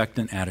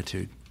expectant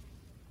attitude.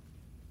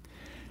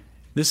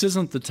 This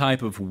isn't the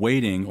type of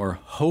waiting or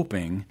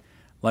hoping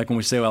like when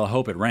we say, well, I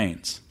hope it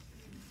rains.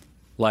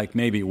 Like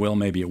maybe it will,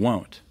 maybe it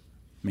won't.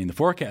 I mean, the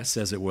forecast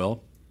says it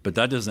will, but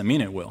that doesn't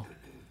mean it will.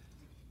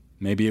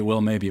 Maybe it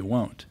will, maybe it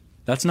won't.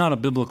 That's not a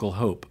biblical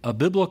hope. A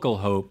biblical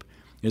hope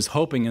is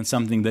hoping in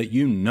something that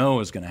you know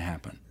is going to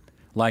happen.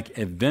 Like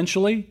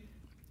eventually,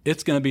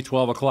 it's going to be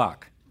 12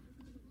 o'clock,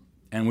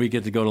 and we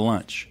get to go to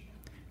lunch.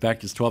 In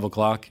fact, it's 12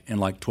 o'clock in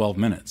like 12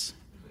 minutes.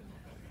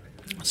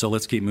 So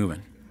let's keep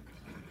moving.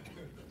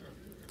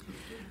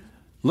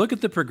 Look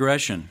at the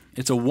progression.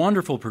 It's a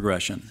wonderful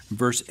progression.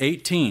 Verse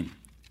 18.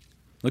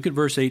 Look at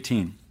verse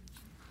 18.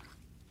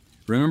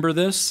 Remember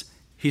this?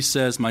 He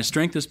says, my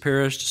strength has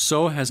perished,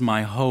 so has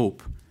my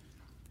hope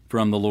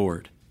from the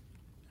Lord.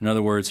 In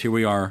other words, here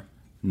we are,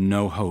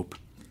 no hope.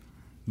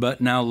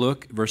 But now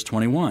look, verse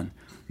 21.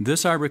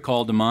 This I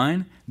recall to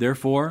mind,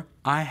 therefore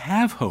I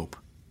have hope.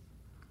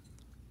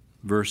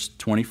 Verse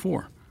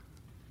 24.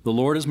 The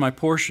Lord is my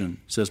portion,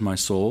 says my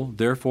soul,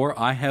 therefore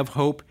I have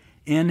hope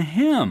in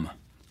him.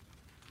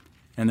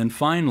 And then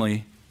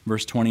finally,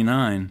 verse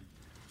 29,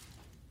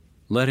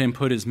 let him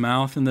put his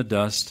mouth in the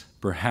dust,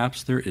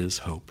 perhaps there is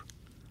hope.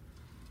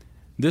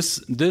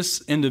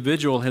 This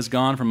individual has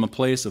gone from a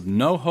place of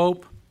no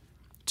hope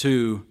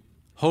to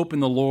hope in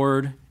the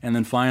Lord, and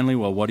then finally,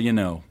 well, what do you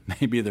know?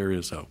 Maybe there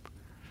is hope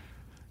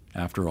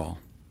after all.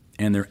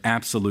 And there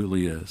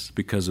absolutely is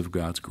because of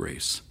God's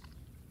grace.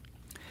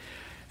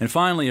 And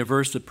finally, a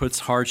verse that puts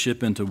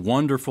hardship into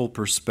wonderful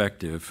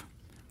perspective,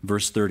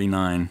 verse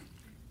 39.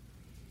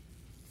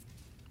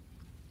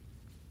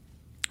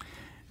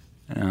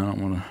 And I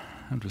don't want to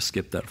have to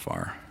skip that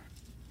far.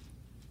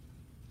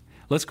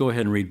 Let's go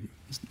ahead and read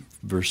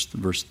verse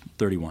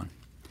 31.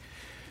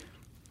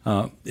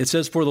 It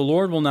says, for the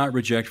Lord will not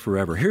reject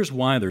forever. Here's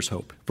why there's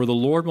hope. For the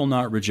Lord will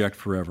not reject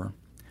forever.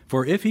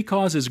 For if he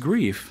causes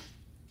grief,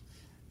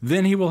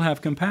 then he will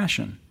have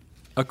compassion,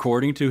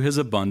 according to his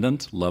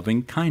abundant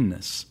loving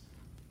kindness.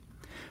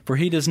 For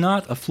he does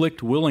not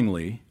afflict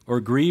willingly or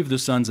grieve the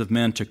sons of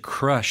men to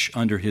crush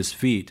under his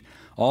feet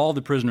all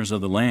the prisoners of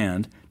the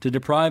land, to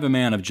deprive a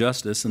man of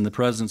justice in the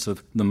presence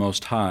of the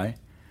Most High,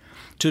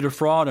 to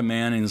defraud a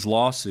man in his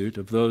lawsuit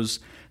of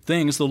those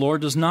things the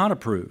Lord does not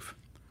approve.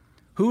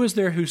 Who is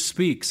there who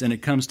speaks and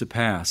it comes to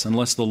pass,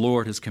 unless the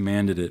Lord has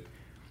commanded it?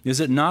 Is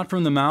it not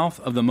from the mouth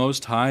of the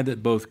Most High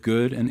that both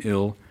good and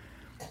ill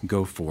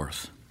go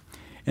forth?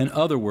 In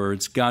other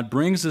words, God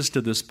brings us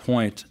to this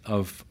point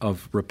of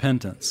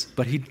repentance,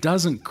 but he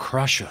doesn't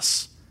crush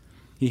us.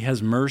 He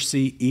has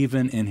mercy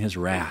even in his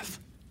wrath.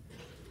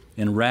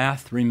 In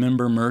wrath,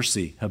 remember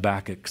mercy,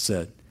 Habakkuk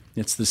said.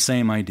 It's the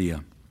same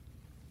idea.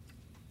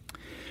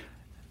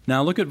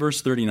 Now look at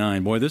verse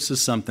 39. Boy, this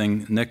is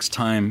something next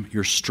time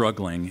you're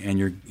struggling and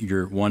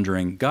you're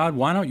wondering, God,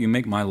 why don't you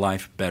make my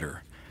life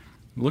better?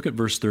 Look at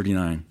verse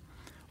 39.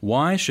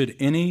 Why should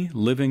any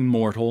living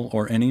mortal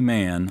or any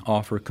man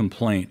offer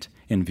complaint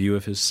in view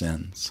of his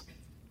sins?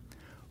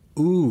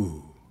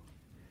 Ooh,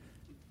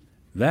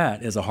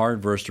 that is a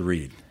hard verse to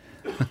read.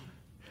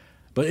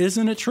 But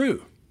isn't it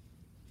true?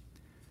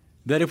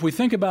 That if we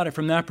think about it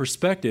from that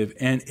perspective,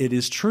 and it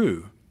is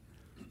true,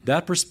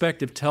 that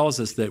perspective tells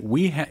us that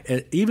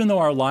even though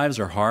our lives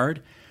are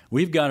hard,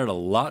 we've got it a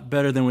lot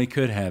better than we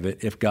could have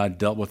it if God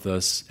dealt with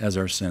us as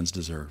our sins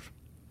deserve.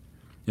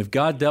 If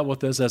God dealt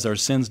with us as our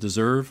sins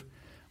deserve,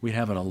 we'd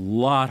have it a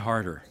lot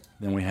harder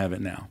than we have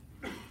it now.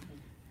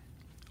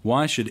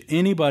 Why should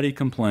anybody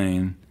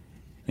complain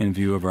in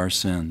view of our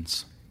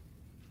sins?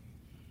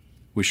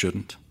 We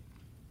shouldn't.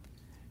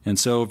 And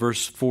so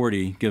verse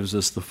 40 gives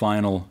us the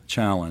final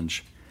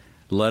challenge.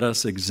 Let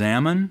us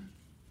examine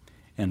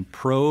and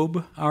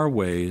probe our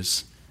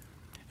ways,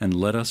 and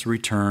let us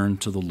return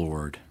to the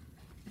Lord.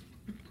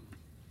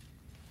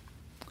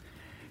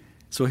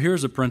 So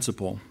here's a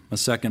principle, a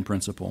second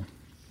principle.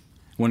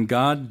 When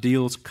God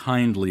deals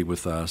kindly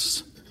with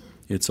us,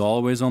 it's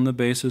always on the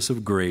basis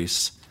of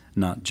grace,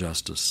 not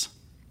justice.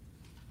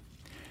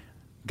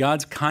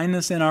 God's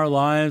kindness in our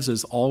lives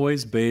is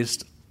always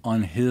based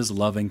on his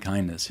loving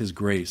kindness, his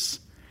grace.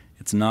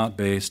 It's not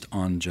based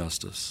on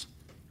justice.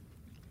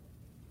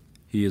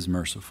 He is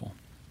merciful.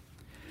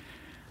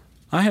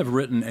 I have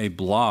written a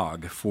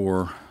blog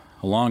for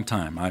a long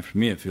time. For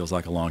me, it feels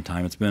like a long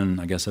time. It's been,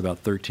 I guess, about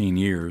 13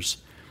 years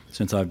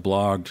since I've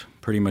blogged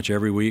pretty much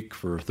every week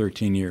for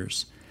 13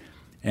 years.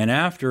 And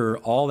after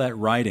all that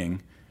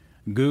writing,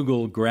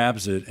 Google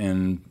grabs it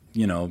and,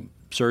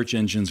 search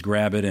engines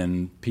grab it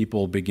and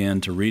people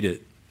begin to read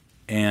it.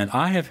 And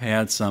I have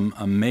had some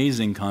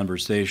amazing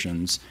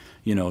conversations,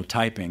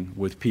 typing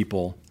with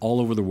people all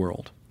over the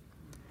world.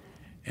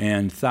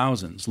 And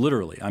thousands,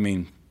 literally. I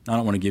mean, I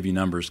don't want to give you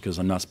numbers because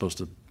I'm not supposed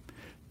to,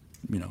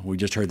 we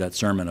just heard that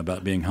sermon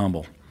about being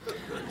humble.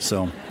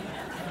 So,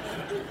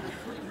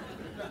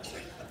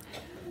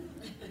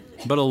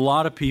 but a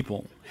lot of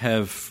people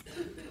have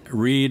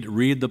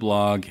read the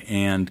blog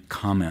and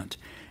comment.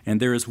 And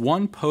there is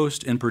one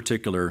post in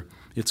particular,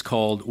 it's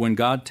called When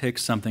God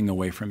Takes Something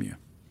Away from You.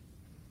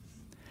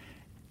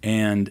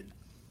 And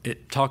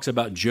it talks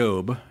about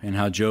Job and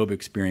how Job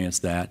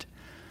experienced that.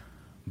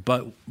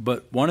 But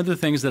one of the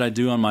things that I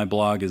do on my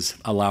blog is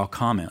allow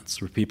comments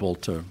for people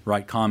to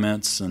write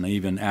comments and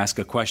even ask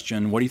a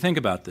question. What do you think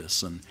about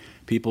this? And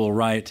people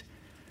write.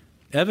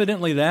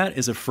 Evidently, that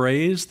is a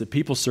phrase that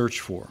people search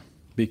for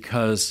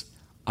because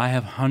I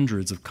have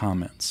hundreds of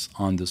comments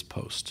on this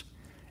post.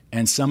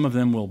 And some of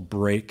them will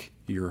break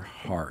your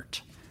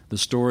heart. The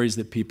stories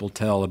that people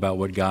tell about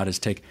what God has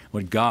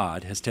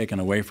taken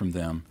away from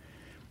them,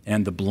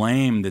 and the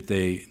blame that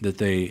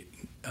they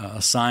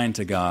assign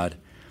to God.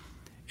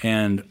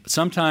 And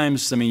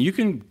sometimes, you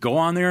can go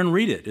on there and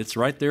read it. It's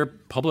right there,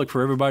 public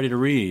for everybody to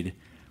read.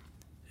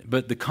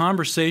 But the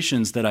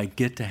conversations that I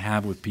get to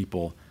have with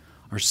people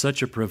are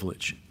such a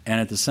privilege.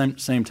 And at the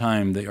same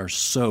time, they are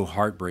so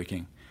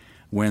heartbreaking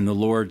when the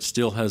Lord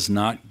still has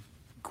not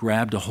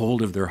grabbed a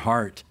hold of their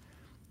heart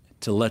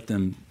to let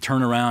them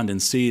turn around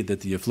and see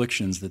that the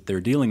afflictions that they're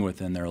dealing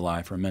with in their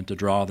life are meant to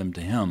draw them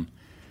to Him.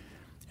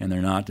 And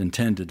they're not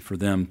intended for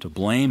them to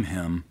blame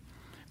Him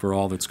for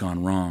all that's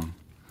gone wrong.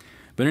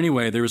 But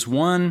anyway, there's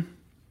one,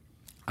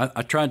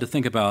 I tried to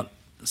think about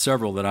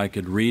several that I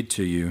could read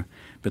to you,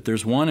 but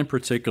there's one in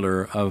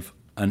particular of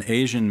an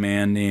Asian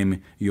man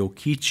named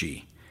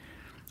Yokichi.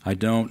 I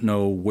don't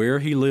know where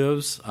he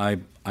lives. I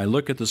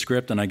look at the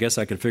script, and I guess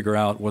I could figure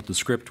out what the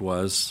script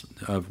was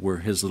of where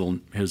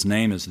his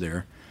name is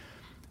there.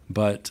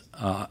 But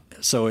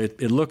so it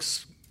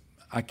looks,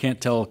 I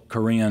can't tell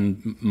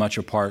Korean much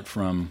apart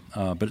from,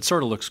 but it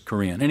sort of looks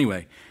Korean.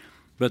 Anyway,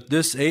 but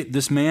this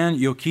man,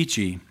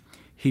 Yokichi,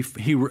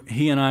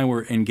 he and I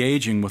were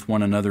engaging with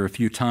one another a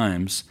few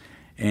times,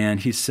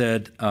 and he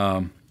said,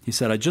 I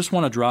just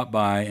want to drop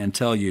by and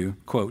tell you,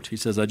 quote, he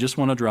says, I just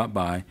want to drop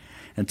by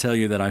and tell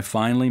you that I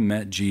finally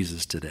met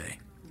Jesus today.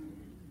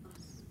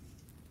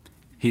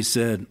 He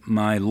said,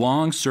 my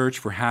long search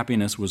for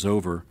happiness was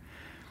over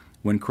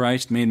when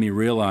Christ made me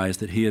realize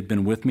that He had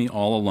been with me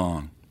all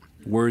along.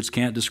 Words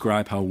can't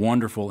describe how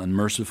wonderful and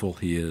merciful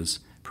He is.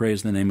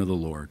 Praise the name of the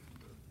Lord.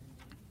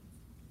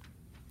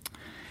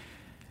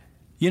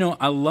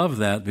 I love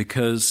that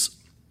because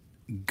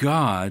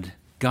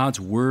God's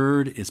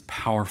Word is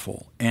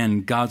powerful.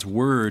 And God's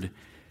Word,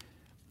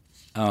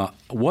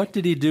 what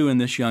did He do in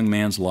this young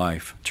man's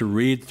life to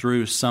read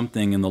through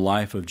something in the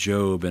life of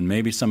Job and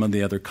maybe some of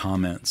the other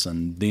comments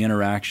and the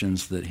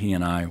interactions that he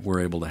and I were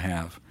able to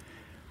have?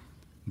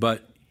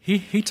 But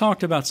he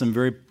talked about some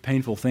very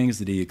painful things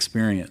that he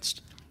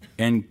experienced.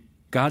 And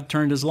God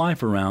turned his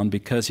life around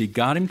because He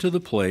got him to the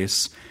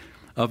place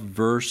of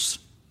verse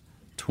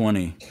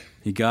 20.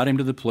 He got him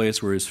to the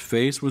place where his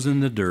face was in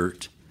the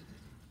dirt.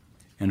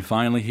 And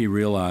finally he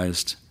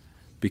realized,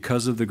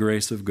 because of the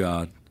grace of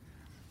God,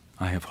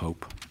 I have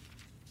hope.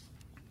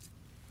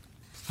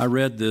 I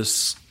read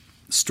this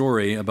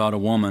story about a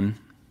woman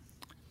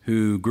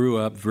who grew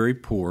up very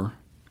poor.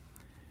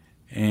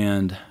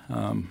 And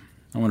I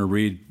want to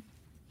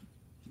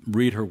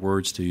read her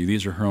words to you.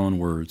 These are her own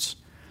words.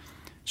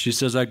 She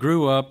says, I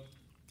grew up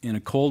in a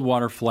cold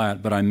water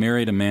flat, but I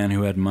married a man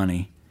who had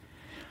money.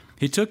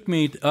 He took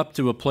me up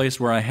to a place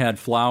where I had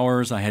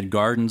flowers, I had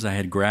gardens, I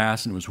had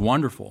grass, and it was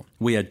wonderful.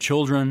 We had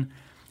children,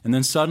 and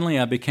then suddenly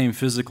I became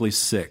physically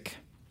sick.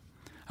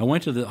 I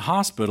went to the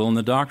hospital, and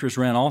the doctors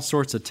ran all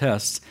sorts of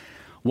tests.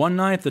 One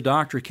night, the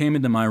doctor came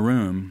into my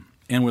room,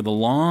 and with a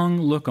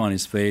long look on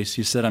his face,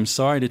 he said, I'm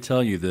sorry to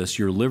tell you this,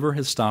 your liver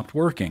has stopped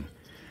working.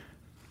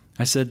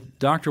 I said,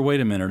 Doctor,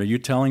 wait a minute, are you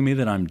telling me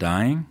that I'm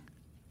dying?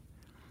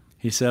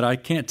 He said, I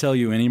can't tell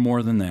you any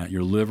more than that.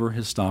 Your liver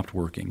has stopped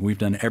working. We've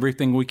done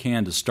everything we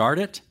can to start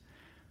it.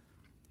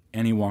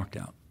 And he walked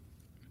out.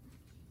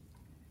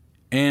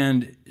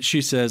 And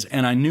she says,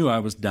 and I knew I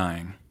was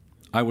dying.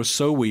 I was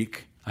so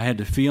weak, I had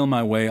to feel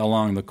my way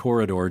along the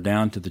corridor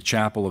down to the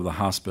chapel of the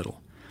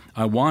hospital.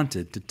 I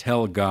wanted to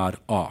tell God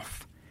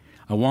off.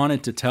 I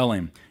wanted to tell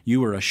Him,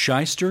 you are a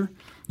shyster.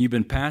 You've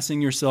been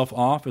passing yourself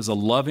off as a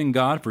loving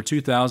God for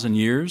 2,000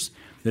 years,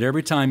 that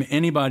every time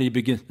anybody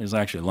begins, it's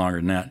actually longer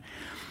than that,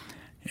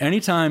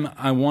 anytime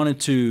I wanted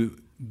to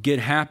get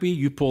happy,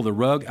 you pull the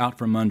rug out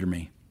from under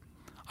me.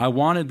 I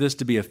wanted this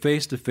to be a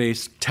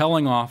face-to-face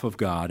telling off of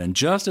God. And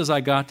just as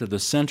I got to the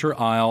center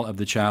aisle of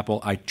the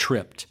chapel, I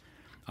tripped.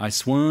 I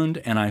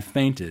swooned and I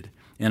fainted.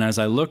 And as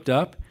I looked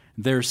up,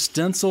 there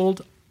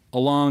stenciled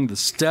along the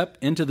step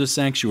into the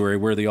sanctuary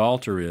where the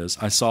altar is,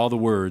 I saw the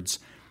words,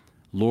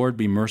 Lord,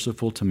 be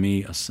merciful to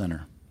me, a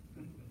sinner.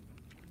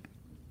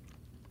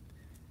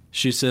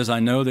 She says, I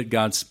know that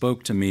God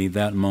spoke to me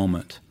that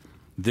moment.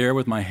 there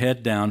with my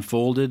head down,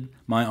 folded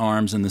my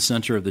arms in the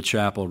center of the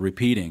chapel,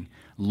 repeating,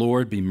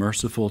 Lord, be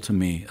merciful to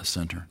me, a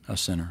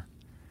sinner.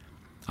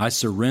 I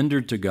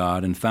surrendered to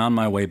God and found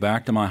my way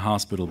back to my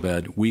hospital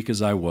bed, weak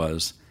as I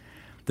was.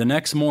 The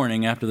next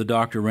morning, after the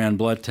doctor ran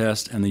blood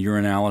tests and the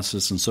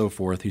urinalysis and so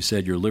forth, he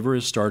said, your liver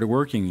has started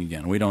working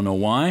again. We don't know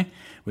why.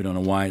 We don't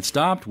know why it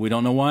stopped. We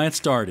don't know why it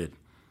started.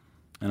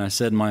 And I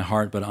said in my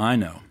heart, but I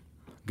know.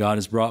 God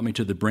has brought me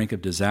to the brink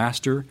of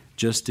disaster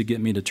just to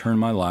get me to turn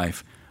my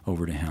life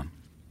over to Him.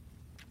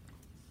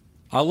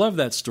 I love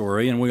that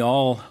story, and we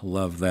all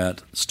love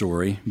that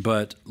story,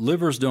 but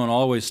livers don't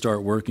always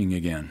start working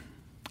again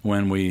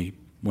when we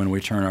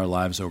turn our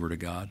lives over to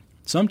God.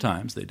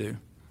 Sometimes they do.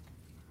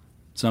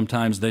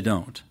 Sometimes they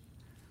don't.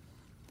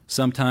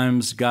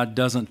 Sometimes God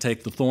doesn't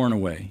take the thorn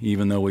away,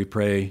 even though we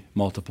pray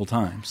multiple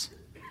times.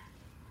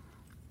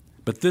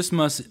 But this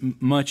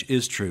much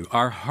is true.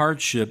 Our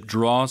hardship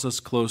draws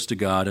us close to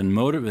God and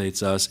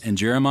motivates us, in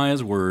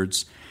Jeremiah's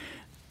words,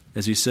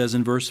 as he says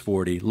in verse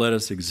 40, let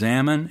us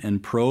examine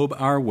and probe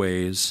our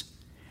ways,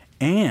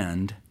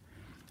 and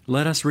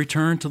let us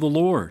return to the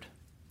Lord.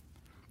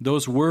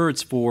 Those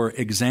words for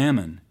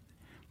examine,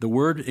 the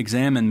word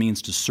examine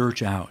means to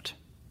search out.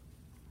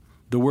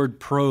 The word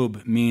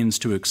probe means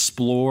to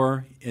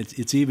explore.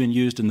 It's even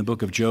used in the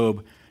book of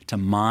Job to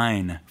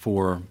mine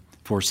for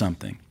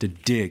something, to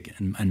dig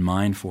and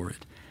mine for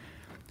it.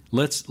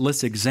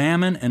 Let's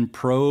examine and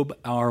probe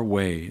our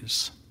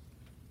ways.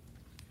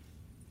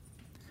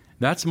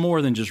 That's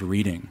more than just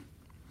reading.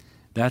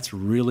 That's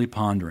really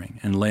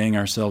pondering and laying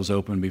ourselves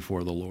open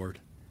before the Lord.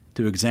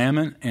 To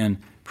examine and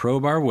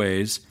probe our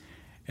ways.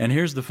 And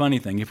here's the funny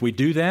thing. If we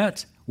do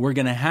that, we're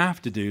going to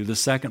have to do the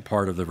second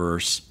part of the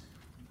verse,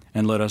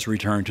 and let us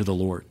return to the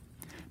Lord.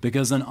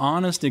 Because an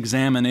honest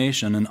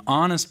examination, an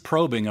honest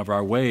probing of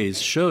our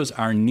ways shows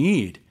our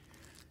need,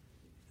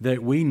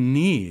 that we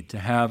need to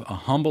have a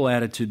humble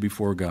attitude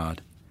before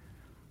God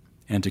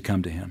and to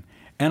come to Him.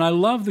 And I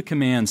love the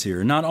commands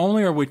here. Not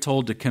only are we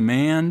told to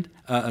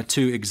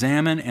to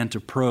examine and to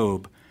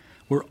probe,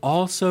 we're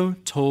also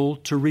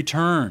told to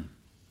return.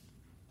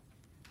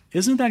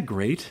 Isn't that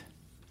great?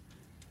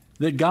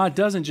 That God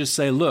doesn't just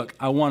say, look,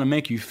 I want to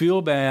make you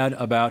feel bad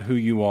about who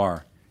you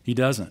are. He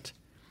doesn't.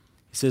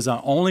 He says, I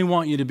only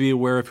want you to be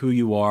aware of who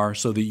you are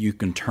so that you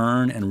can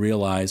turn and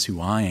realize who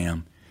I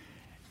am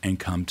and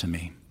come to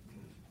me.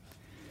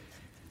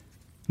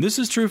 This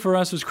is true for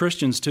us as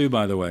Christians too,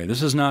 by the way.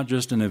 This is not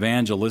just an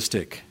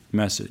evangelistic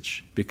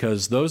message,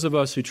 because those of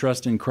us who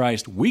trust in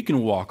Christ, we can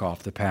walk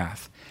off the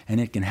path,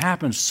 and it can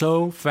happen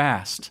so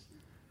fast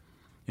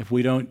if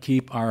we don't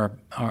keep our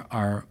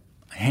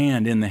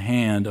hand in the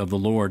hand of the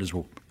Lord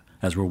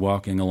as we're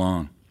walking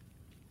along.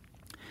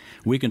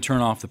 We can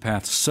turn off the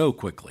path so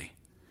quickly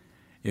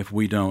if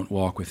we don't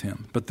walk with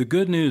Him. But the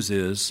good news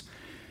is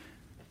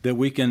that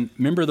we can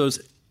remember those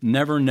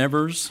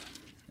nevers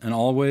and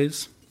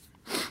always,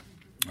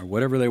 or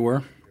whatever they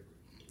were.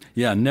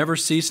 Yeah, never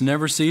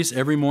cease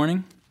every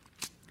morning.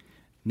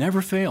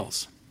 Never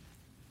fails.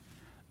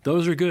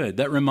 Those are good.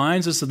 That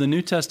reminds us of the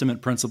New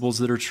Testament principles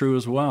that are true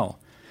as well.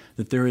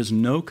 That there is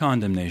no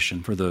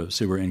condemnation for those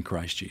who are in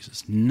Christ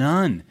Jesus.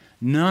 None.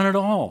 None at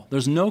all.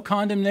 There's no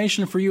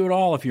condemnation for you at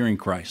all if you're in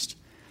Christ.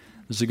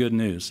 This is the good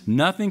news.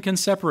 Nothing can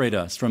separate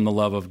us from the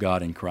love of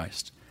God in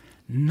Christ.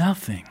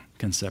 Nothing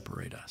can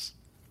separate us.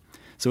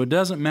 So it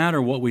doesn't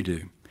matter what we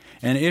do.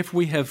 And if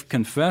we have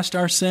confessed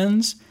our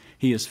sins,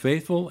 He is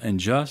faithful and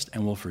just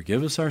and will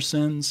forgive us our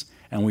sins,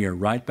 and we are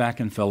right back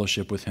in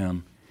fellowship with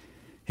Him.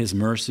 His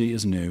mercy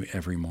is new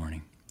every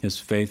morning. His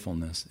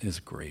faithfulness is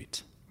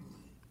great.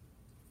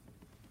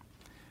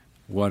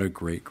 What a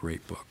great,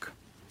 great book.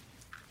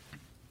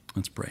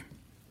 Let's pray.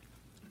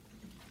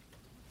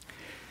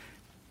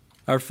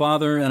 Our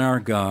Father and our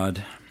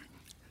God,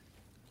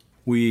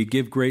 we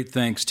give great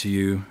thanks to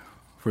You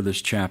for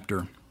this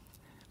chapter,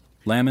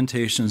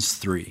 Lamentations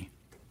 3.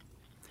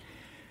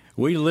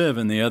 We live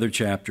in the other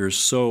chapters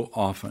so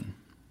often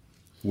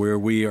where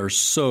we are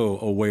so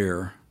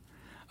aware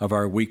of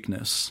our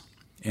weakness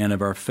and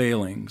of our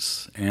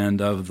failings and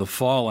of the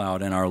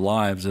fallout in our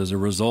lives as a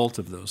result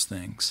of those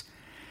things.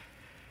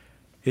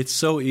 It's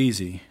so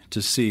easy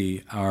to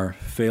see our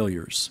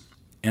failures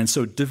and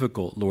so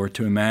difficult, Lord,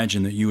 to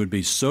imagine that You would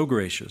be so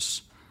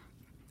gracious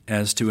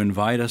as to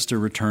invite us to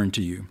return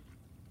to You,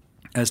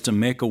 as to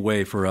make a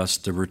way for us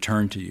to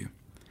return to You,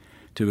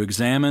 to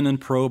examine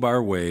and probe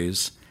our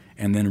ways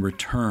and then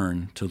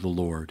return to the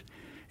Lord.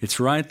 It's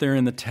right there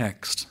in the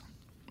text,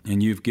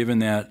 and You've given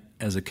that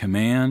as a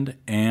command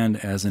and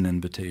as an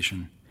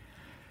invitation.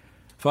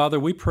 Father,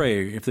 we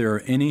pray if there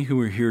are any who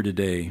are here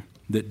today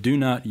that do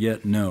not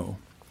yet know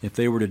if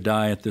they were to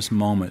die at this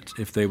moment,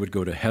 if they would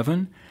go to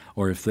heaven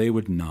or if they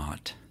would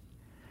not,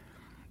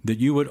 that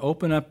You would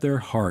open up their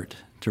heart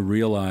to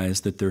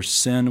realize that their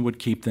sin would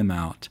keep them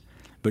out,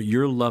 but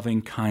Your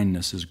loving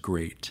kindness is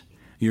great,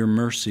 Your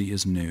mercy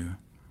is new,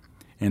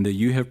 and that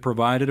You have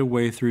provided a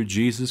way through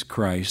Jesus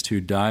Christ, who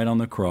died on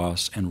the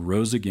cross and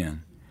rose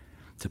again,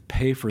 to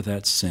pay for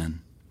that sin,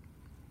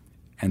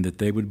 and that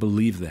they would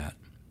believe that,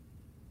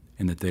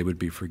 and that they would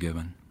be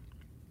forgiven.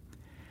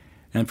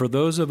 And for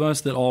those of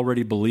us that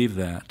already believe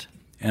that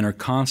and are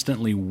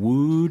constantly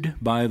wooed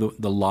by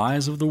the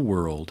lies of the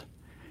world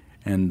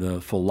and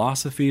the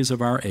philosophies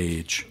of our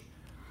age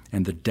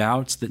and the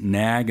doubts that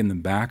nag in the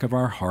back of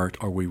our heart,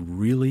 are we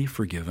really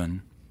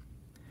forgiven?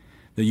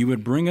 That you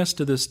would bring us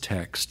to this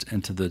text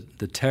and to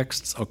the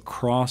texts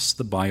across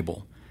the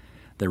Bible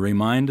that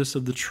remind us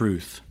of the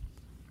truth,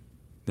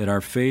 that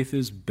our faith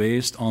is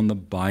based on the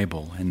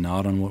Bible and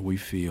not on what we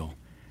feel.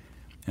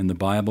 And the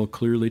Bible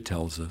clearly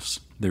tells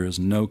us there is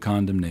no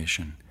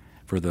condemnation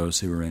for those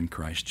who are in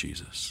Christ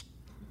Jesus.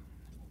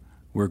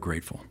 We're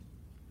grateful,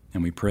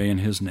 and we pray in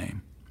His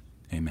name.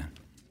 Amen.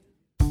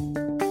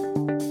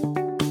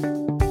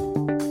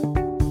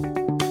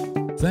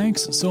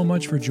 Thanks so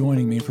much for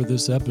joining me for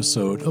this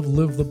episode of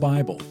Live the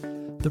Bible.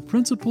 The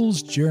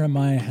principles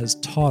Jeremiah has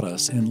taught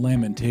us in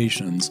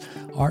Lamentations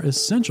are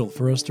essential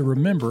for us to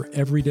remember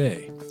every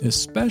day,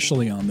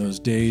 especially on those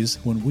days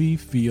when we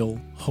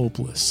feel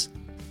hopeless.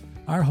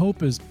 Our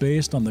hope is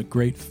based on the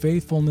great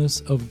faithfulness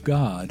of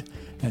God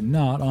and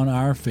not on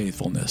our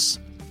faithfulness.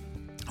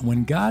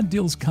 When God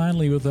deals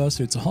kindly with us,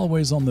 it's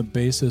always on the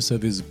basis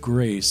of His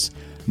grace,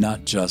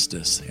 not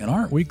justice. And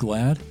aren't we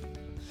glad?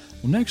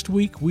 Well, next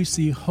week, we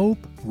see hope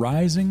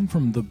rising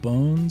from the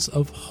bones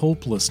of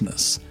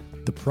hopelessness.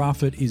 The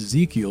prophet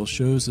Ezekiel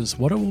shows us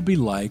what it will be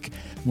like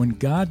when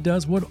God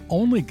does what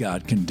only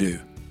God can do.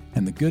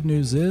 And the good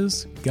news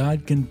is,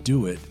 God can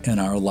do it in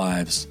our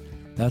lives.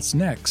 That's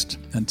next.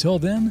 Until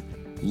then,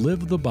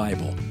 live the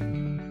Bible.